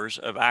hours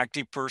of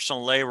active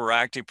personal labor,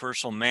 active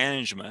personal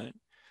management,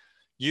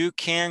 you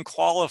can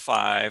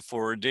qualify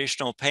for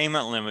additional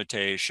payment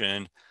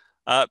limitation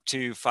up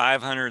to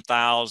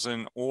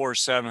 $500,000 or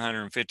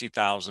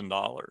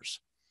 $750,000.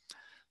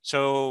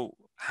 So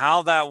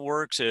how that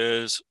works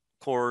is, of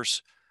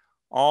course,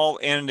 all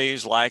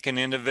entities like an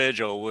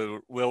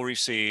individual will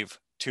receive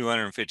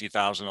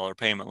 $250,000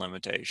 payment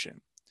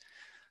limitation.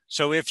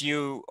 So if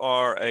you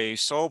are a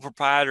sole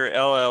proprietor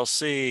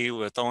LLC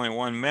with only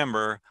 1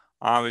 member,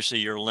 obviously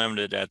you're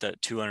limited at that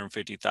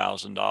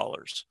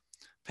 $250,000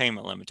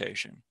 payment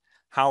limitation.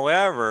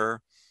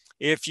 However,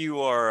 if you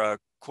are a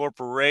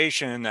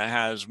corporation that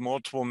has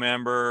multiple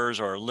members,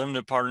 or a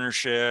limited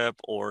partnership,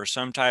 or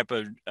some type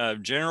of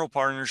general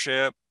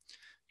partnership,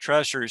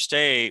 trust, or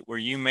estate, where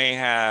you may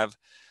have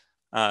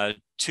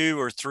 2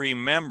 or 3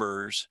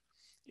 members,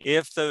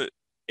 if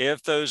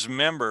those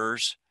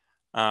members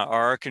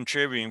are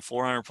contributing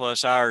 400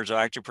 plus hours of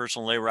active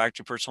personal labor,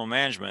 active personal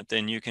management,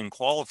 then you can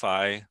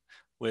qualify.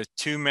 With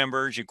 2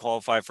 members, you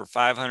qualify for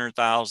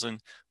 $500,000.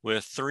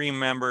 With 3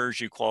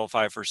 members, you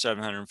qualify for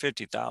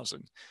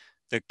 $750,000.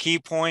 The key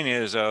point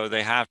is, though,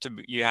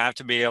 you have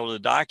to be able to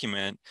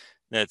document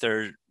that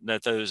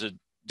those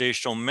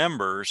additional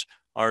members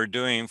are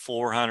doing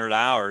 400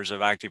 hours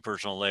of active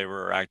personal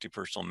labor or active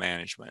personal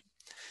management.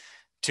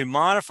 To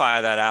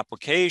modify that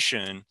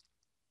application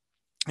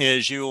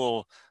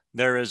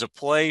there is a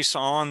place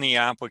on the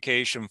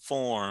application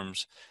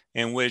forms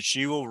in which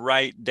you will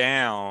write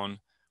down,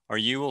 or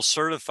you will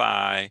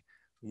certify,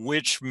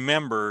 which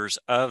members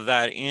of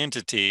that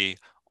entity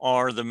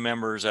are the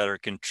members that are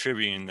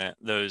contributing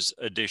those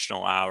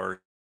additional hours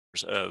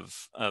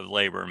of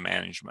labor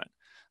management.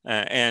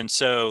 And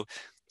so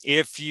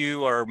if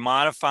you are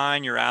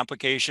modifying your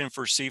application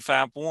for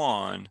CFAP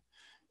 1,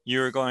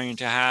 you're going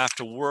to have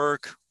to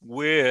work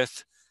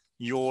with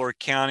your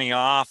county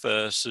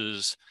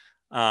offices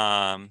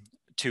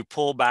to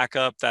pull back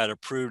up that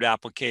approved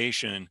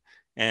application,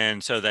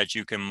 and so that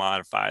you can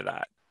modify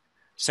that.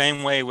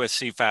 Same way with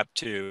CFAP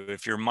 2.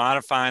 If you're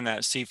modifying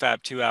that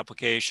CFAP 2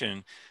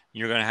 application,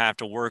 you're going to have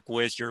to work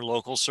with your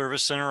local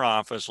service center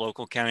office,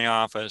 local county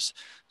office,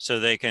 so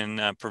they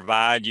can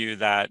provide you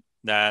that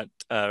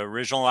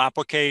original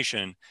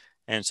application,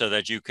 and so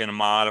that you can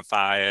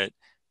modify it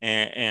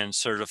and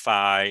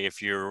certify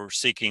if you're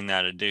seeking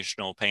that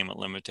additional payment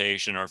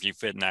limitation, or if you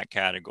fit in that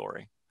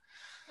category.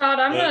 Todd,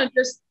 I'm going to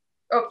just,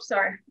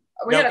 sorry.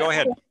 Go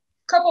ahead.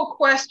 Couple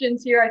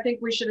questions here I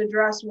think we should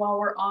address while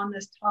we're on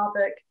this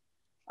topic.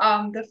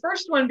 The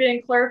first one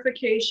being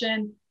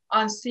clarification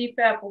on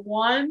CFAP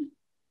 1.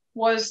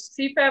 Was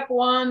CFAP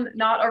 1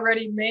 not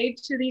already made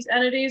to these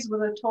entities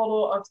with a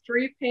total of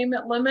 3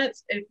 payment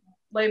limits?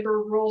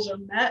 labor rules are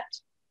met.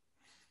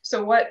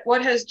 So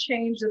what has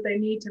changed that they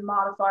need to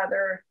modify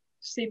their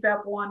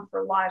CFAP 1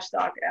 for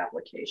livestock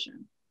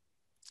application?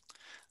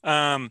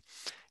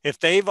 If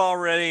they've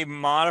already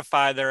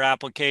modified their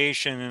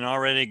application and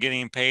already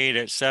getting paid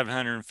at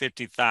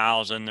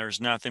 750,000, there's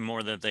nothing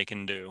more that they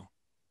can do.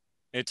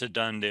 It's a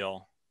done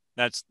deal.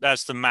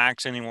 That's the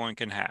max anyone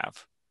can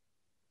have.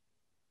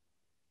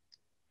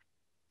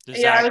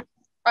 I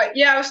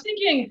was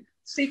thinking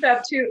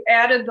CFAP 2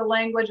 added the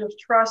language of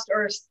trust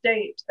or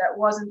estate that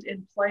wasn't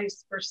in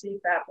place for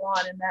CFAP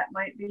 1, and that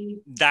might be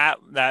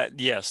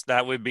yes,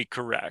 that would be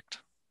correct.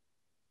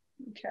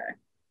 Okay.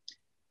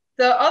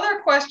 The other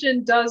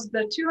question, does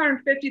the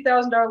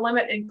 $250,000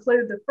 limit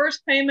include the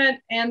first payment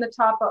and the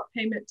top-up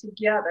payment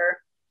together?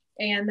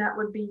 And that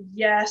would be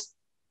yes,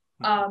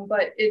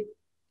 but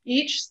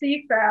each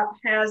CFAP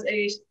has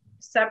a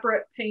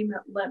separate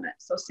payment limit.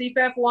 So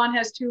CFAP 1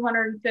 has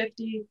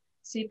 250,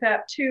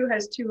 CFAP 2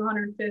 has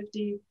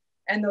 250,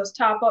 and those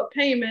top-up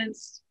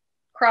payments,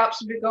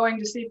 crops going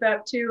to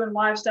CFAP 2 and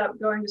livestock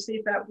going to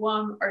CFAP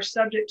 1, are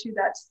subject to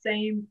that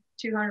same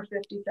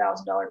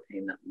 $250,000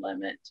 payment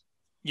limit.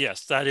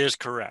 Yes, that is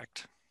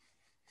correct.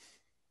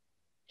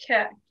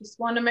 Okay, just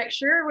want to make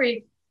sure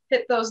we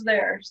hit those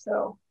there.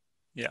 So,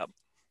 yeah.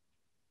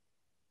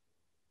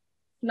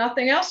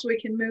 Nothing else, we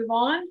can move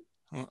on.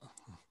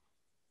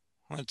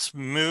 Let's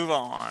move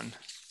on.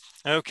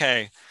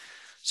 Okay,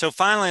 so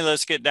finally,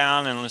 let's get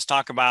down and let's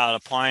talk about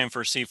applying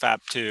for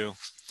CFAP 2.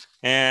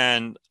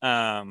 And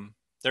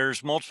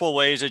there's multiple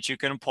ways that you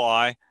can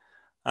apply.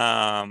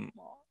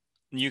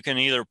 You can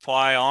either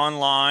apply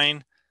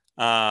online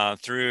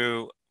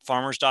through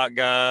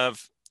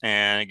farmers.gov,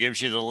 and it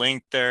gives you the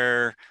link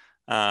there,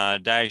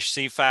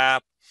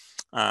 -CFAP.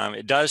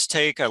 It does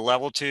take a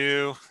level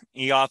 2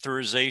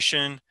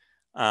 e-authorization.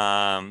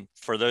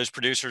 For those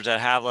producers that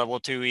have level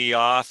 2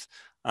 e-auth,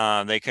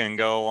 they can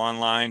go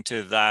online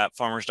to that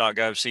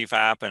farmers.gov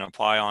CFAP and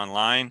apply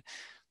online.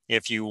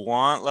 If you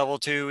want level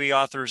 2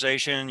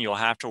 e-authorization, you'll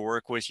have to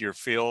work with your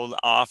field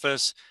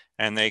office,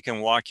 and they can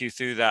walk you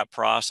through that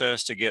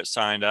process to get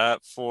signed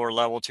up for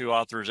level 2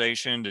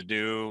 authorization to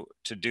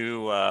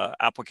do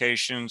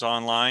applications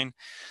online.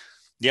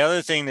 The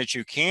other thing that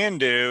you can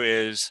do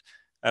is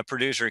a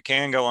producer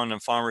can go on the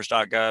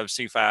farmers.gov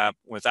CFAP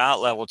without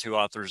level 2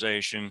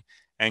 authorization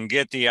and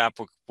get the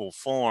applicable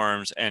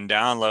forms and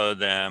download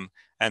them,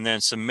 and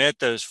then submit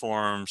those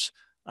forms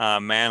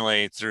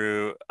manually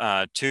through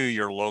to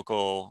your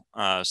local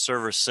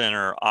service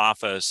center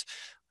office.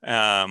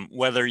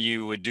 Whether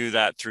you would do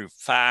that through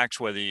fax,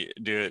 whether you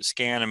do it,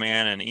 scan them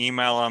in and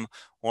email them,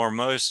 or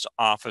most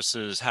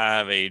offices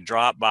have a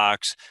drop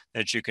box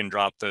that you can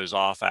drop those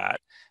off at.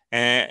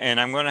 And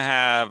I'm going to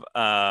have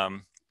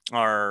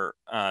our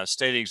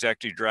state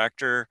executive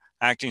director,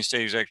 acting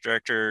state executive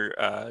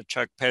director,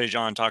 Chuck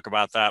Pettijohn, talk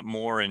about that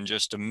more in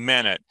just a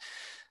minute.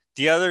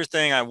 The other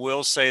thing I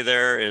will say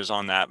there is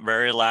on that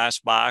very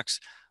last box,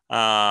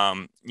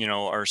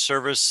 our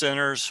service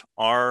centers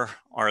are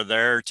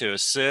there to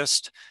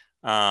assist.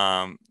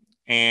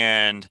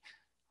 And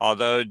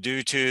although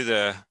due to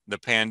the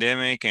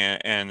pandemic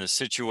and the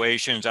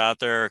situations out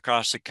there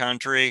across the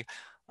country,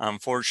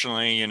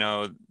 unfortunately,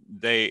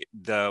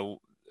 the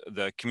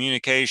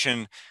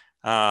communication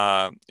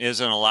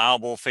isn't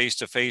allowable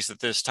face-to-face at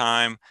this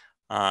time.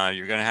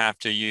 You're going to have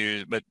to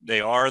use, but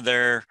they are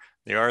there.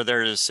 They are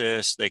there to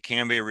assist. They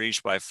can be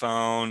reached by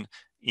phone,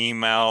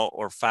 email,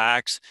 or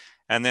fax.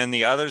 And then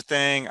the other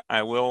thing I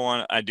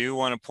do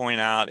want to point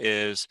out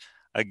is,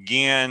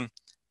 again,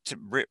 to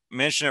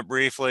mention it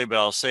briefly, but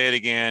I'll say it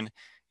again.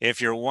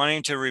 If you're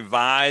wanting to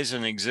revise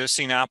an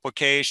existing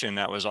application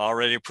that was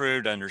already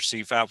approved under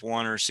CFAP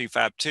 1 or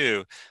CFAP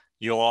 2,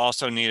 you'll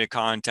also need to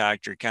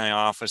contact your county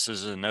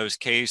offices in those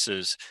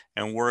cases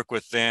and work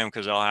with them,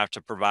 because they'll have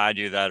to provide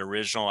you that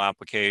original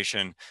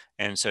application,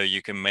 and so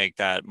you can make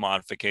that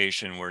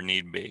modification where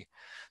need be.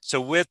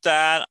 So with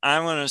that,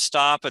 I'm going to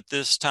stop at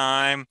this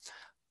time.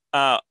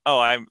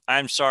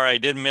 I'm sorry, I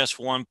did miss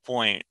one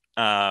point,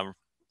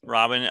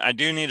 Robin. I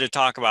do need to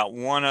talk about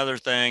one other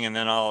thing, and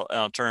then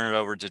I'll turn it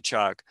over to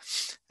Chuck.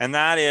 And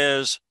that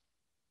is,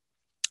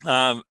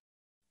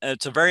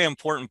 it's a very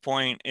important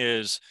point,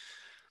 is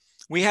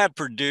we had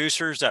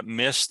producers that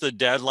missed the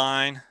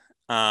deadline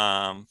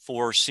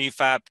for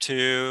CFAP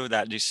 2,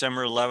 that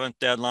December 11th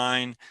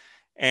deadline,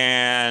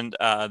 and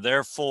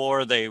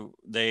therefore they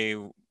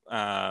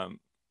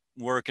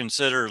were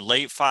considered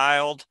late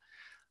filed.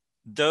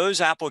 Those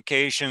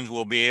applications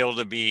will be able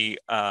to be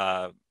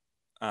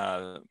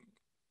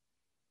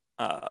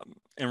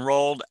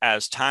enrolled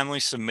as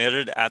timely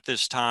submitted at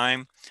this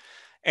time.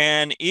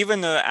 And even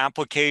the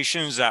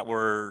applications that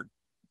were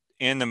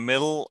in the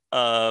middle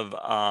of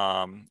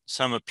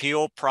some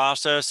appeal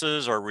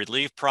processes or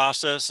relief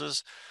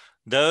processes,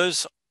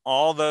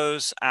 all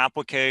those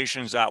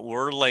applications that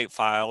were late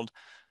filed,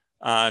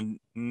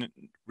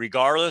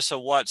 regardless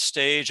of what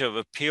stage of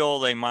appeal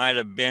they might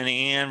have been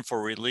in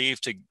for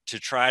relief to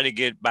try to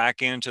get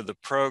back into the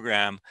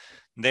program,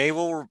 they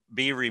will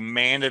be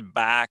remanded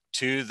back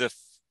to the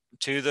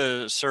to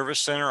the Service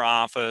Center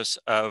office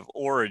of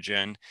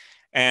origin,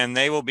 and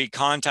they will be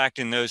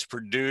contacting those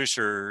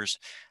producers.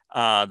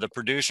 The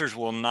producers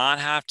will not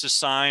have to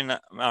sign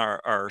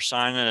or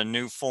sign a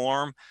new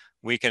form.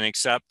 We can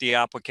accept the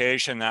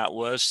application that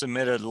was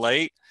submitted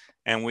late,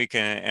 and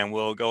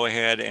we'll go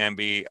ahead and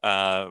be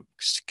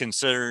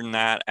considering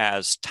that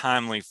as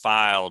timely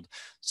filed.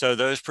 So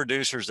those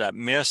producers that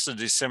missed the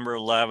December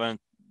 11th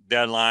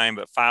deadline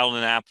but filed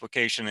an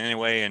application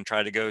anyway and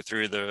try to go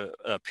through the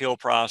appeal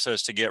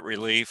process to get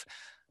relief,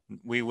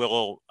 we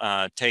will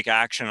take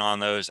action on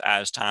those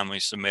as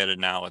timely submitted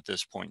now at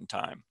this point in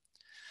time.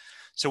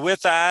 So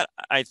with that,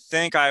 I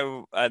think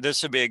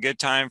this would be a good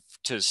time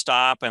to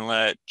stop and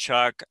let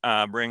Chuck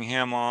bring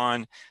him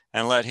on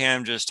and let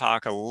him just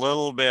talk a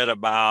little bit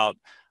about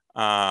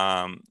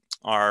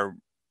our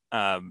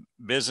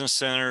business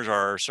centers,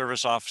 our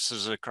service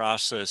offices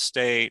across the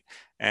state,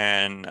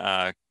 and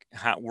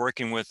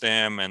working with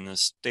them and the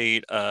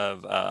state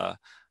of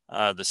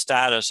the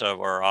status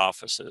of our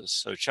offices.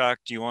 So Chuck,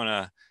 do you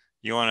want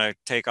to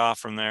take off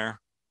from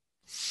there?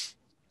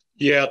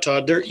 Yeah,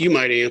 Todd, you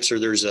might answer.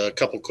 There's a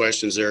couple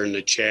questions there in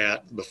the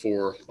chat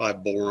before I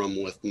bore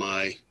them with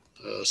my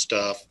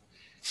stuff.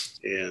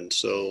 And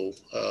so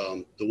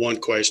the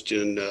one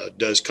question,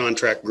 does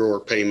contract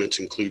grower payments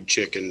include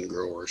chicken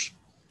growers?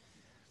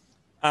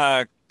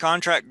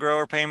 Contract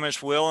grower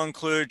payments will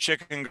include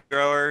chicken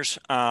growers,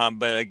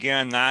 but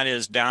again, that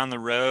is down the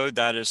road.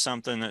 That is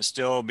something that's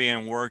still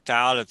being worked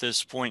out at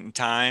this point in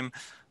time.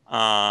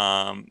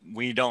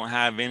 We don't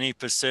have any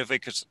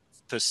specifics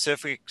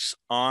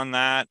on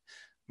that,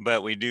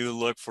 but we do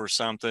look for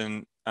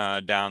something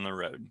down the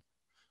road.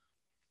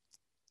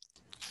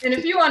 And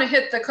if you want to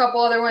hit the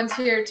couple other ones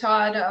here,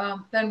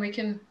 Todd, then we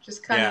can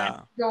just kind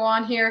of go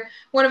on here.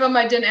 One of them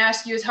I didn't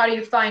ask you is, how do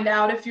you find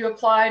out if you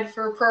applied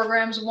for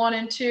programs 1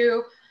 and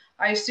 2?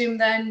 I assume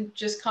then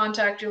just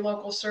contact your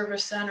local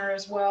service center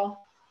as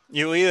well.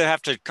 You either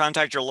have to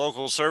contact your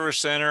local service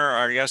center, or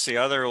I guess the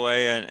other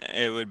way, and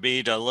it would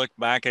be to look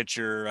back at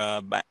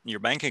your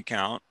bank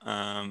account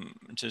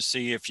to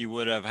see if you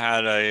would have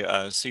had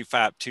a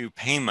CFAP 2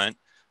 payment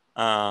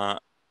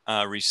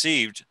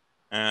received,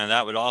 and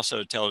that would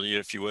also tell you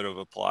if you would have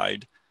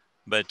applied.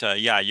 But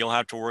yeah, you'll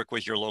have to work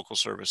with your local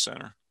service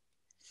center.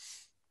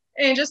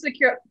 And just a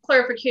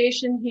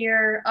clarification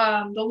here,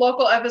 the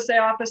local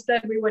FSA office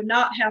said we would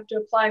not have to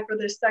apply for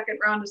this second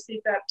round of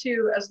CFAP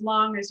 2 as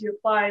long as you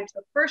applied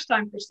the first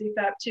time for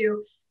CFAP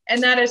 2.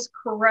 And that is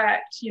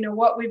correct. You know,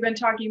 what we've been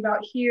talking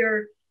about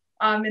here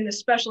in the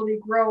specialty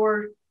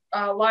grower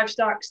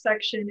livestock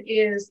section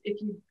is,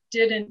 if you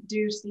didn't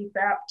do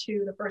CFAP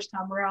 2 the first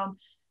time around,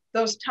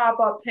 those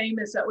top-up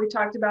payments that we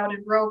talked about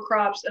in row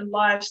crops and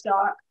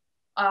livestock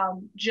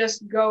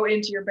just go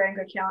into your bank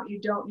account. You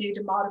don't need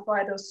to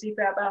modify those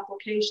CFAP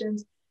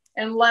applications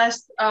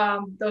unless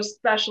those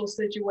special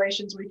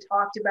situations we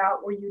talked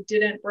about where you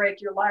didn't break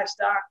your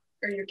livestock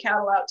or your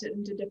cattle out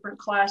into different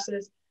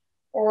classes,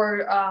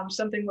 or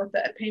something with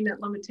the payment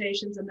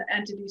limitations and the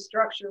entity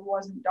structure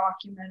wasn't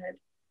documented,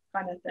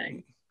 kind of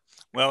thing.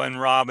 Well, and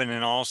Robin,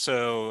 and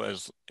also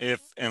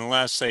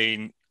unless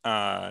they,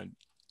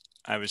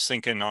 I was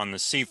thinking on the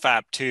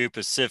CFAP 2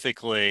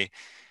 specifically,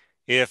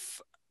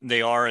 if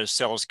they are a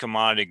sales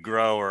commodity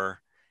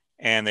grower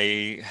and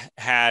they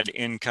had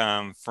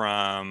income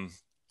from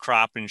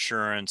crop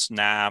insurance,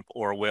 NAP,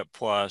 or WIP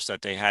Plus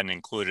that they hadn't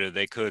included,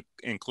 they could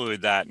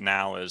include that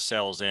now as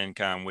sales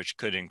income, which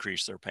could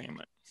increase their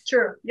payment.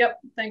 Sure. Yep.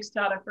 Thanks,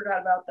 Todd. I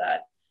forgot about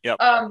that. Yep.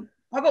 How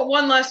about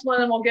one last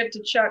one, and we'll get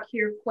to Chuck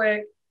here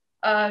quick.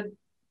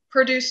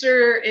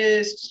 Producer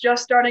is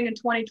just starting in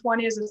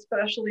 2020 as a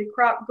specialty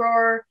crop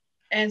grower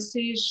and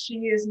sees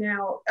she is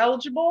now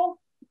eligible,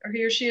 or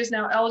he or she is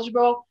now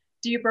eligible.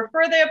 Do you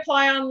prefer they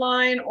apply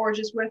online or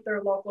just with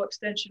their local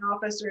extension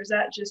office, or is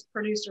that just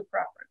producer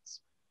preference?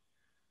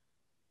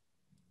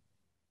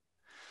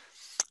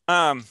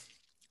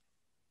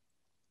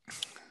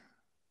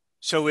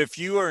 So if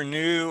you are a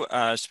new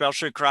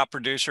specialty crop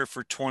producer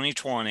for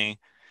 2020,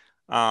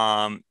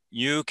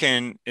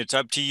 it's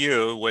up to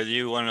you whether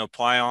you want to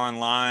apply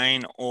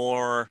online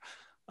or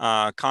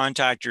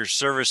contact your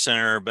service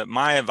center. But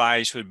my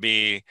advice would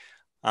be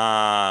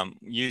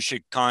you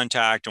should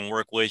contact and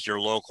work with your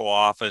local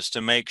office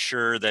to make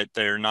sure that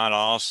they're not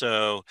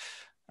also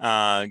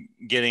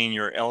getting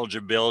your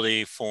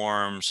eligibility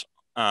forms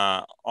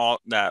all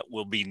that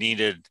will be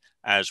needed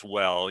as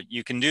well.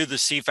 You can do the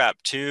CFAP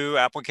 2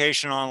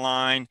 application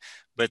online,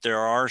 but there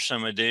are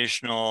some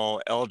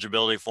additional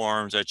eligibility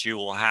forms that you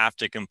will have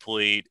to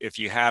complete if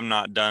you have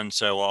not done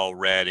so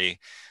already.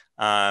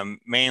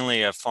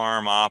 Mainly a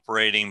farm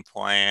operating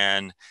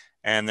plan,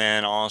 and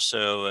then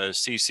also a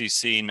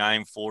CCC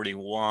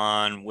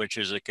 941, which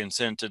is a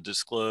consent to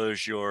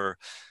disclose your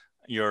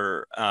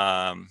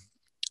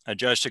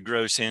adjusted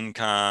gross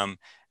income.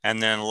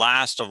 And then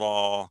last of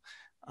all,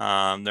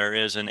 there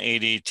is an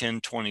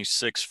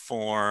 80-1026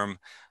 form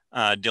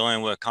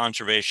dealing with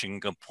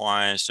conservation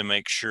compliance to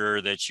make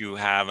sure that you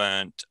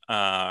haven't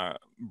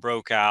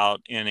broke out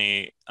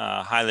any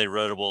highly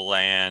erodible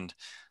land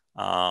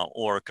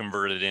or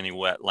converted any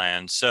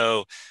wetland.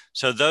 So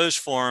those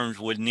forms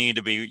would need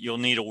to be, you'll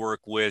need to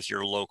work with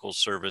your local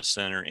service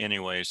center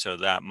anyway. So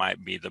that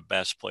might be the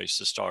best place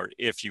to start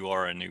if you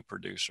are a new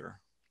producer.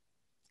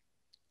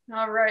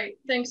 All right,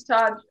 thanks,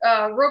 Todd.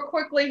 Real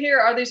quickly here,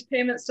 are these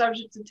payments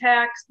subject to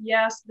tax?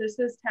 Yes, this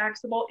is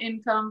taxable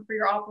income for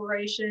your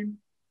operation.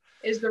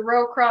 Is the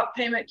row crop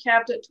payment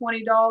capped at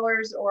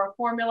 $20 or a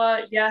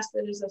formula? Yes,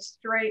 it is a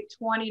straight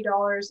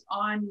 $20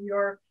 on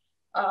your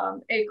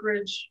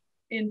acreage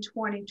in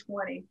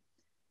 2020.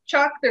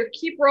 Chuck, they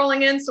keep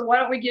rolling in, so why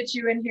don't we get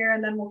you in here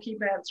and then we'll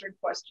keep answering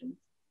questions.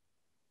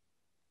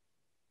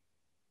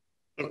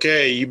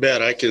 Okay, you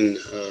bet. I can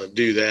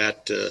do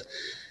that.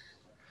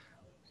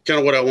 Kind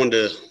of what I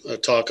wanted to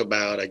talk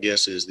about, I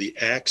guess, is the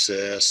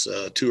access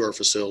to our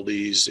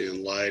facilities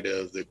in light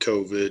of the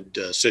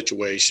COVID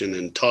situation.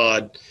 And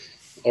Todd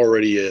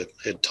already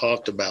had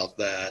talked about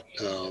that.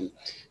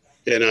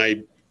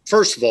 And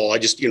first of all, I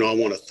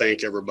want to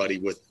thank everybody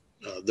with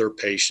their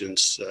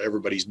patience.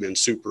 Everybody's been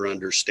super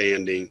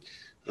understanding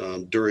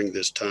during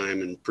this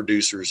time, and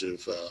producers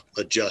have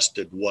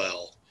adjusted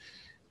well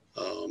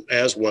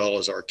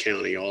as our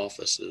county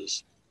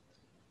offices.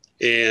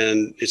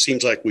 And it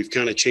seems like we've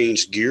kind of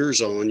changed gears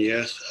on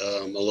you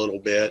a little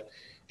bit.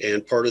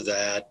 And part of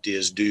that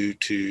is due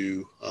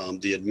to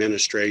the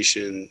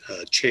administration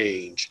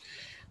change,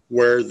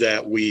 where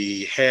that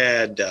we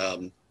had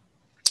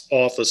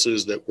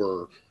offices that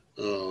were,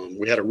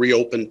 we had a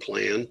reopen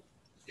plan,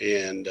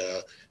 and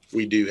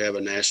we do have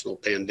a national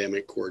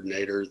pandemic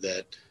coordinator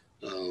that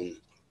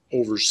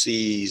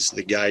oversees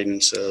the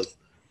guidance of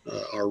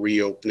our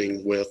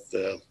reopening with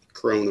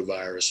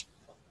coronavirus.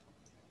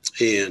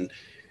 And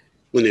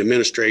when the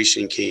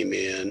administration came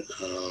in,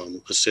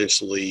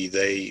 essentially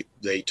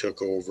they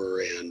took over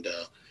and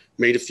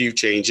made a few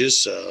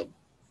changes.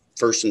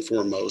 First and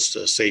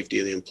foremost, safety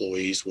of the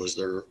employees was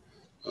their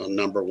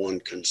number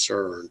one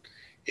concern.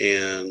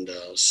 And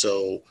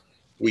so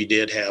we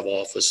did have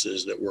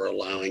offices that were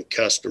allowing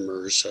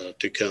customers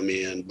to come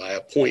in by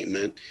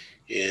appointment,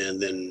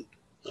 and then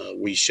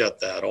we shut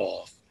that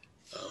off.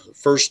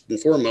 First and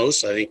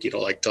foremost, I think,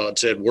 like Todd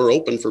said, we're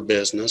open for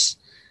business.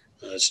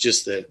 It's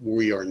just that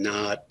we are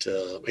not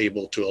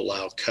able to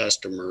allow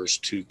customers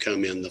to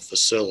come in the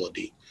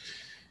facility.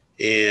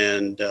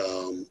 And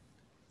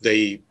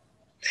they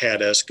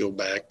had us go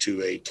back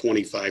to a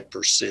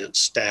 25%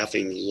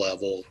 staffing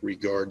level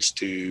regards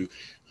to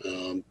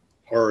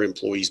our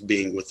employees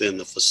being within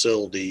the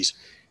facilities.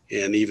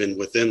 And even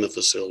within the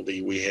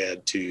facility, we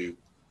had to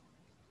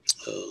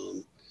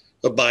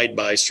abide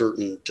by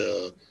certain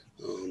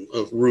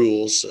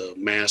rules,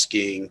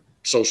 masking,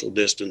 social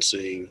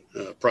distancing,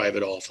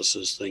 private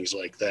offices, things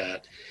like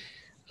that.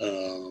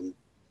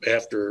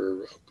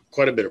 After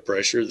quite a bit of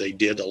pressure, they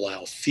did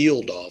allow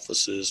field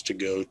offices to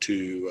go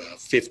to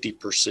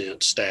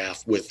 50%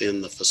 staff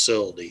within the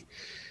facility.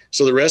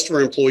 So the rest of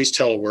our employees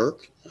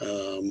telework.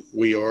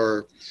 We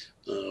are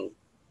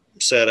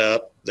set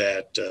up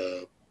that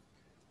to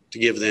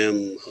give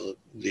them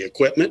the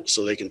equipment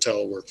so they can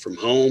telework from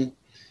home.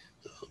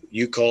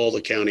 You call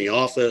the county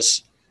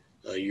office,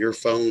 your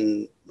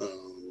phone,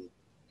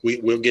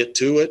 we'll get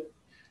to it.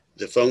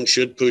 The phone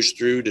should push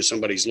through to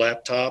somebody's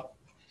laptop.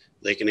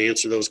 They can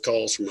answer those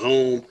calls from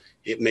home.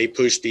 It may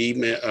push the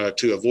email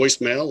to a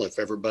voicemail if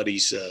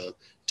everybody's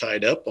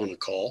tied up on a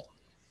call,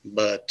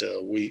 but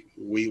we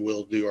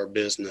will do our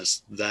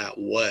business that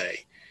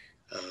way.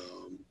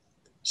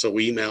 So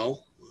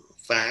email,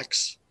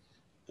 fax.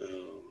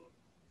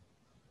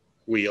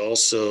 We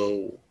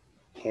also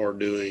are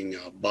doing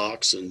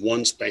box and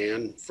one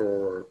span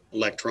for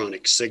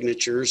electronic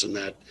signatures, and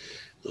that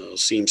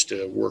seems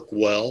to work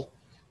well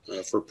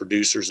for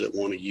producers that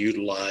want to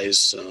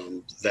utilize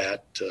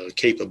that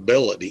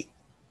capability.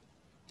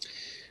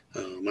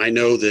 I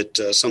know that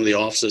some of the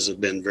offices have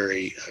been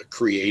very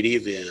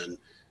creative in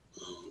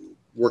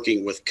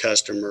working with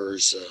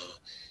customers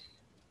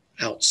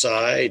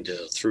outside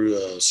through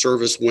a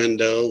service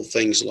window,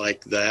 things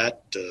like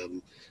that.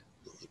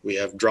 We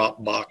have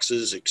drop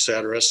boxes, et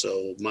cetera.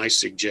 So my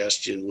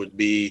suggestion would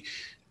be,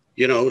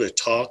 to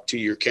talk to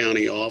your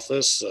county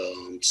office,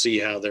 see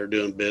how they're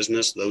doing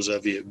business. Those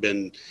of you who have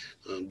been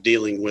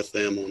dealing with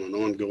them on an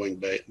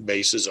ongoing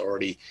basis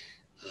already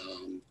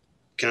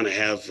kind of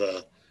have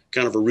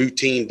kind of a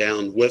routine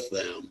down with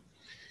them.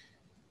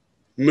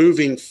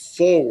 Moving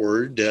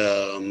forward,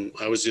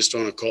 I was just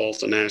on a call with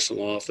the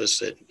national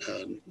office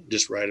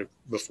just right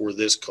before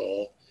this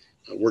call.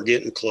 We're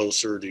getting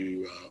closer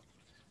to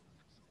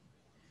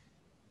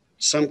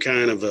some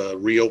kind of a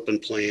reopen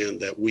plan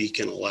that we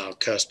can allow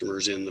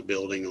customers in the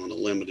building on a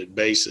limited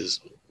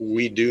basis.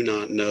 We do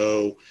not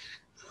know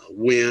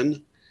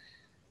when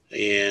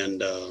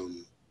and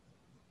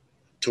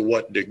to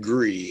what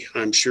degree.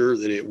 I'm sure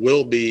that it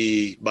will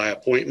be by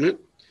appointment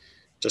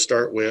to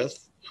start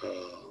with.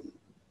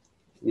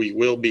 We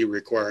will be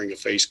requiring a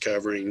face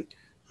covering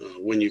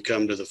when you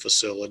come to the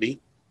facility.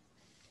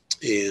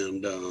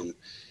 And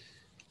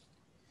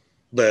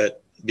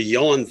but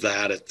Beyond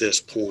that, at this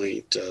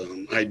point,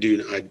 I do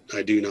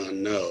not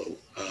know.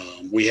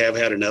 We have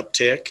had an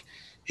uptick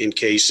in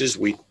cases.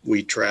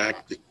 We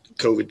track the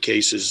COVID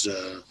cases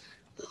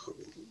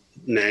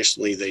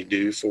nationally. They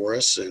do for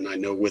us, and I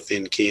know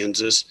within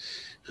Kansas,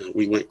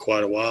 we went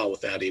quite a while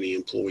without any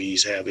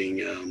employees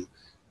having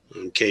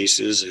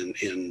cases, and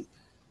in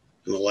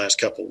the last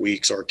couple of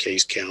weeks, our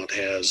case count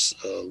has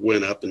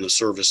went up in the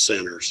service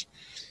centers.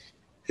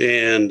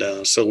 And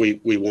so we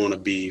want to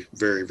be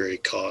very, very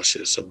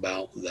cautious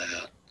about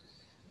that.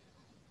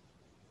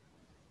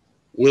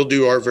 We'll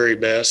do our very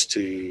best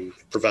to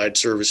provide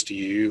service to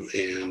you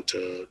and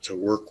to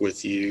work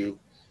with you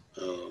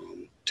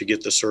to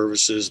get the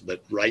services.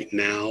 But right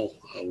now,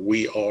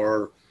 we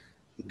are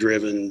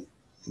driven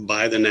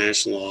by the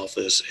national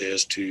office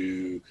as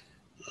to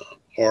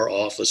our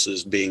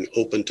offices being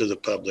open to the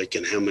public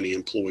and how many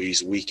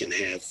employees we can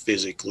have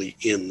physically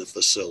in the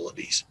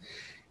facilities.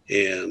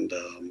 And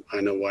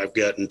I know I've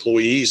got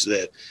employees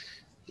that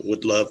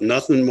would love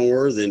nothing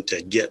more than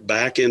to get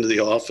back into the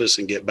office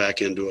and get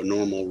back into a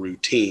normal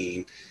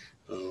routine.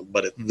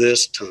 But at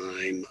this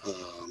time,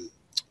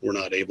 we're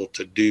not able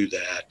to do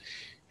that.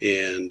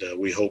 And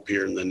we hope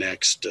here in the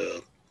next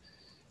 2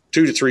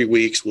 to 3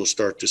 weeks, we'll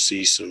start to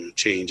see some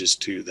changes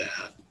to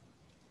that.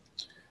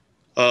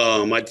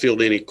 I'd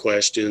field any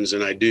questions,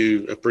 and I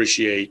do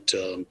appreciate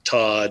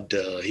Todd.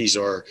 He's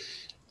our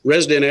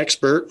resident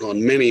expert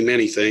on many,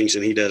 many things,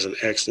 and he does an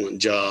excellent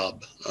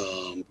job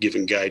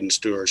giving guidance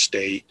to our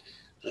state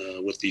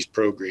with these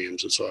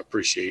programs. And so I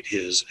appreciate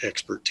his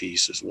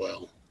expertise as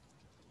well.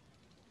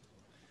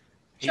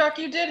 Chuck,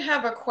 you did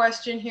have a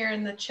question here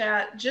in the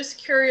chat. Just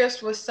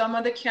curious, with some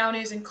of the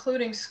counties,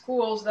 including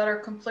schools, that are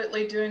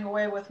completely doing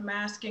away with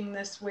masking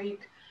this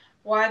week,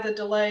 why the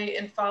delay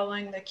in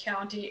following the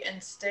county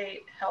and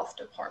state health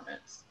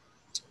departments?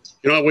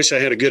 You know, I wish I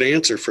had a good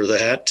answer for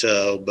that,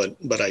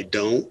 but I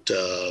don't.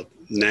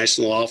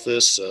 National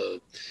office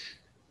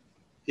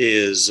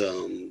is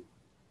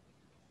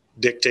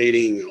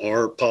dictating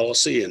our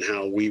policy and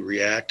how we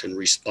react and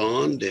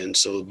respond. And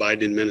so the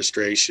Biden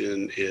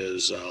administration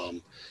is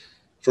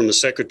from the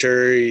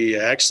secretary,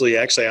 actually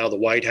out of the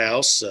White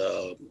House.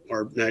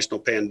 Our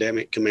national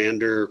pandemic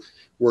commander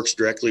works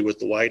directly with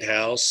the White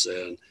House,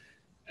 and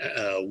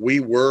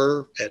we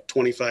were at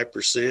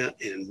 25%,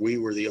 and we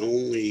were the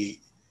only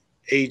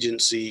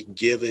agency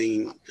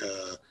giving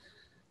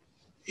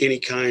any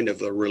kind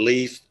of a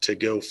relief to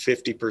go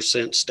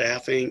 50%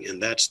 staffing,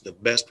 and that's the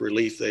best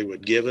relief they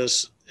would give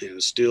us,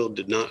 and still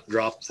did not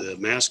drop the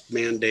mask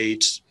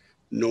mandates,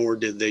 nor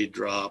did they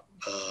drop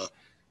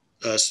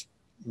us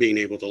being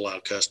able to allow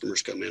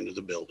customers come into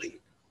the building.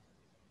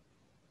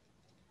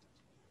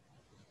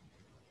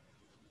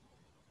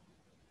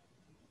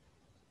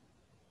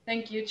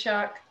 Thank you,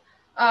 Chuck.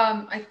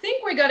 I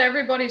think we got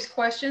everybody's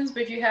questions,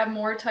 but if you have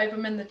more, type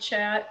them in the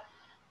chat.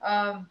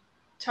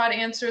 Todd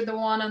answered the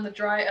one on the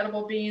dry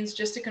edible beans.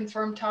 Just to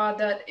confirm, Todd,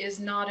 that is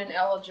not an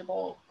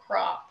eligible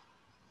crop.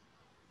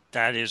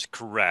 That is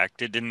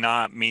correct. It did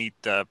not meet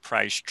the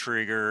price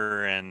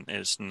trigger and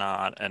is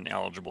not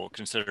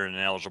considered an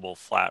eligible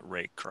flat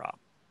rate crop.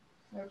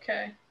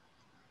 Okay.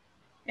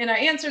 And I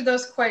answered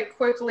those quite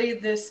quickly.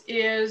 This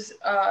is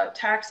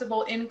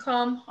taxable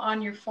income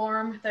on your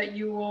farm that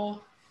you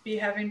will be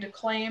having to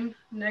claim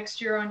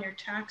next year on your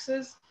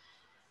taxes.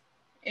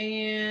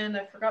 And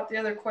I forgot the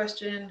other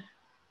question.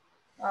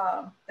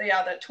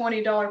 That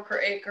 $20 per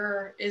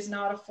acre is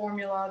not a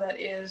formula. That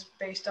is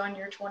based on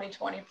your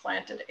 2020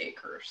 planted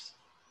acres.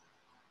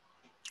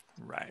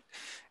 Right.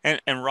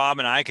 And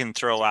Robin, I can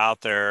throw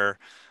out there,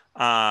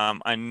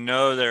 I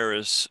know there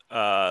is,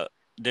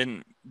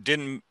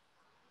 didn't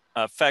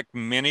affect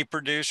many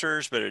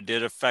producers, but it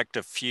did affect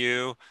a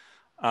few.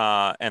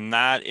 And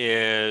that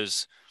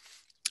is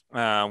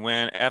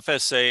when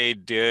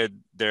FSA did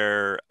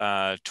their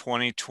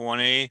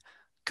 2020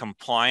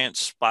 compliance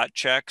spot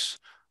checks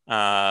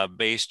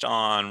based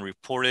on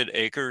reported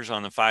acres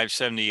on the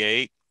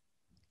 578,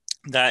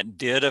 that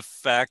did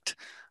affect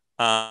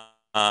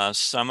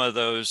some of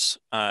those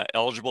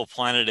eligible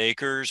planted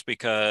acres,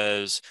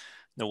 because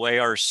the way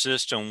our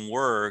system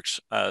works,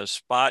 a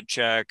spot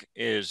check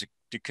is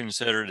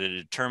considered a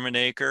determined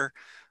acre,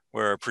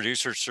 where a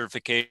producer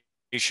certification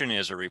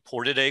is a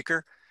reported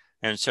acre.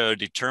 And so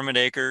determined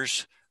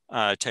acres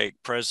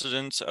take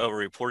precedence over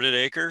reported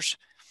acres.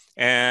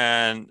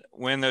 And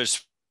when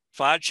those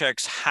spot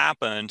checks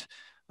happened,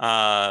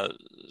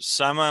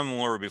 some of them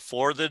were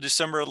before the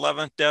December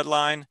 11th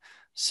deadline.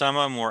 Some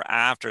of them were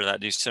after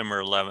that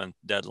December 11th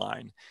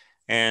deadline.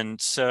 And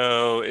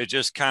so it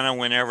just kind of,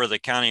 whenever the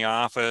county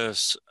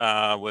office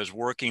was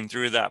working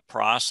through that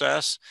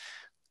process.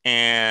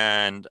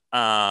 And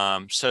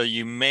so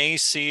you may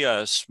see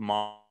a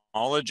small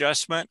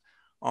adjustment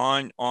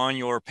on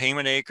your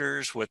payment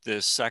acres with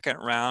this second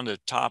round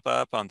of top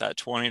up on that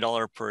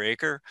 $20 per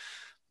acre.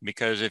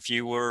 Because if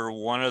you were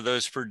one of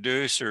those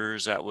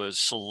producers that was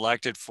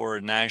selected for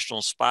a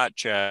national spot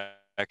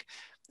check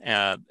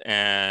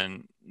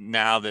and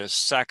now this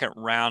second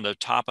round of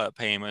top-up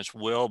payments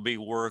will be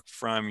worked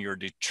from your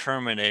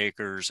determined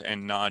acres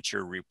and not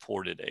your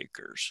reported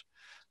acres.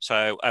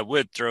 So I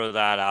would throw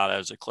that out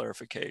as a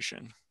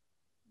clarification.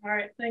 All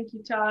right, thank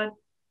you, Todd.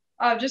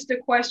 Just a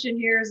question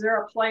here, is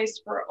there a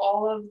place for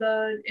all of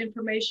the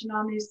information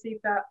on these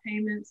CFAP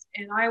payments?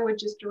 And I would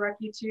just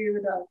direct you to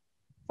the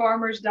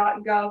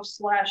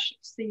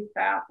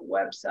farmers.gov/CFAP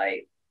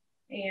website.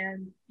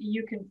 And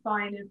you can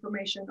find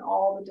information,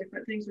 all the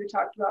different things we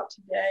talked about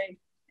today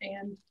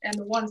and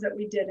the ones that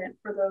we didn't,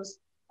 for those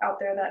out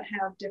there that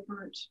have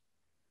different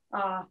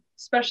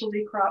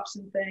specialty crops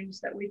and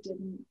things that we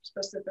didn't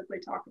specifically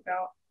talk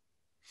about.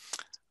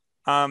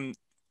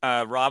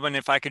 Robin,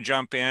 if I could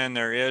jump in,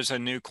 there is a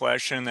new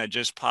question that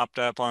just popped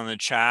up on the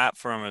chat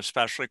from a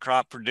specialty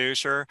crop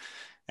producer,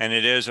 and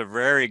it is a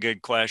very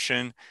good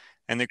question.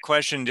 And the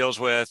question deals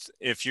with,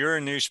 if you're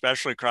a new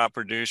specialty crop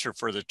producer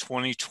for the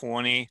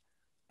 2020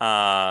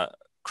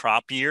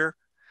 crop year,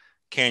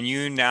 can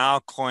you now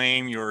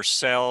claim your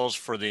sales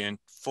for the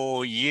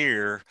full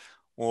year,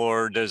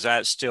 or does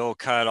that still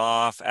cut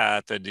off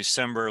at the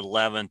December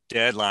 11th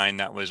deadline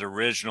that was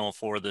original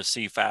for the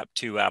CFAP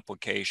 2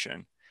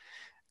 application?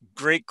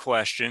 Great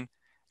question.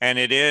 And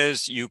it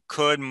is, you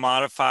could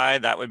modify,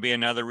 that would be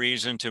another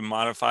reason to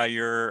modify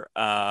your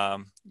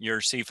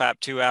CFAP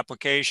 2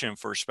 application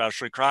for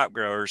specialty crop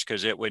growers,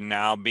 because it would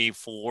now be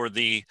for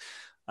the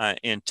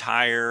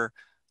entire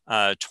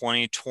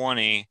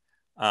 2020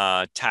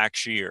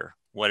 tax year,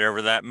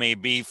 whatever that may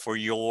be for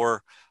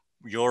your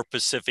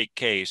specific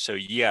case. So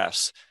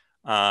yes,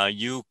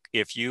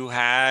 if you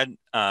had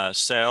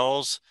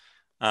sales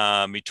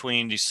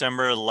between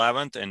December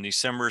 11th and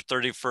December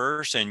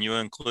 31st, and you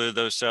include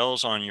those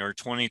sales on your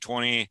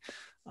 2020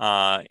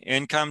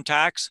 income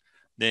tax,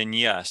 then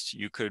yes,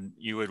 you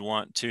would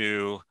want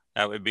to,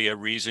 that would be a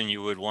reason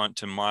you would want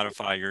to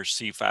modify your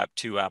CFAP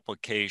 2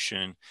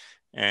 application,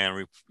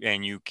 and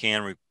you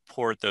can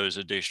report those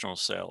additional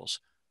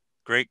sales.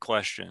 Great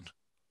question.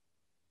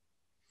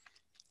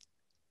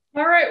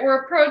 All right,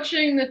 we're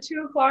approaching the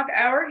 2 o'clock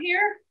hour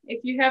here.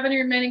 If you have any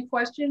remaining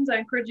questions, I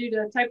encourage you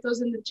to type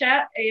those in the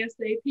chat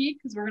ASAP,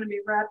 because we're going to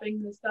be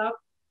wrapping this up.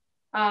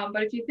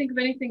 But if you think of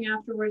anything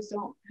afterwards,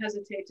 don't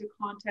hesitate to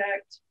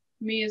contact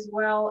me as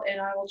well, and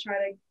I will try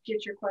to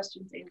get your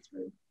questions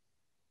answered.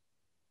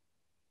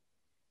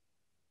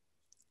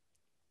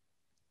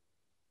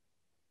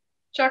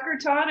 Chuck or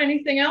Todd,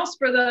 anything else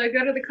for the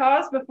good of the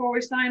cause before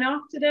we sign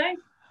off today?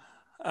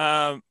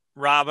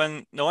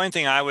 Robin, the only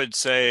thing I would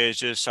say is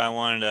just, I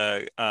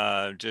wanted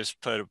to just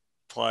put a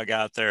plug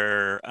out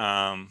there.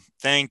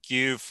 Thank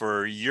you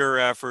for your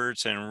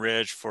efforts, and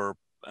Rich for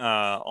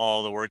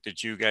all the work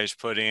that you guys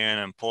put in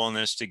and pulling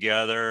this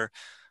together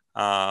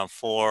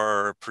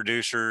for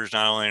producers,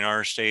 not only in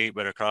our state,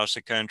 but across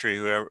the country,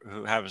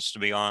 who happens to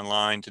be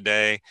online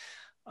today.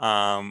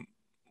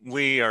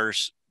 We are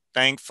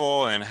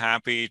thankful and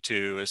happy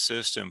to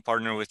assist and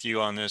partner with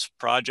you on this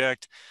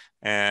project.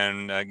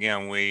 And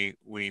again, we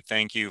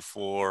thank you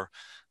for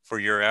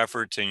your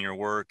efforts and your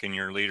work and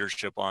your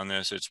leadership on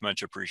this. It's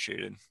much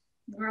appreciated.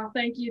 Well,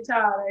 thank you,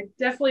 Todd. I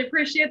definitely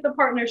appreciate the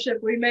partnership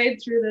we made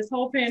through this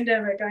whole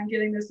pandemic on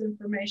getting this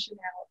information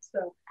out.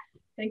 So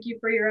thank you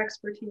for your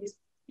expertise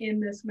in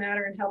this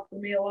matter and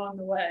helping me along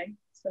the way.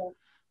 So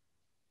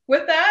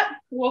with that,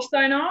 we'll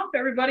sign off.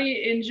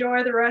 Everybody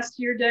enjoy the rest of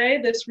your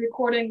day. This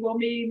recording will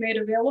be made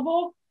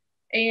available,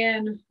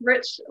 and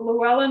Rich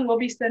Llewellyn will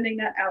be sending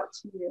that out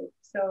to you.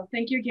 So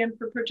thank you again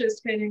for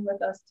participating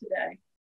with us today.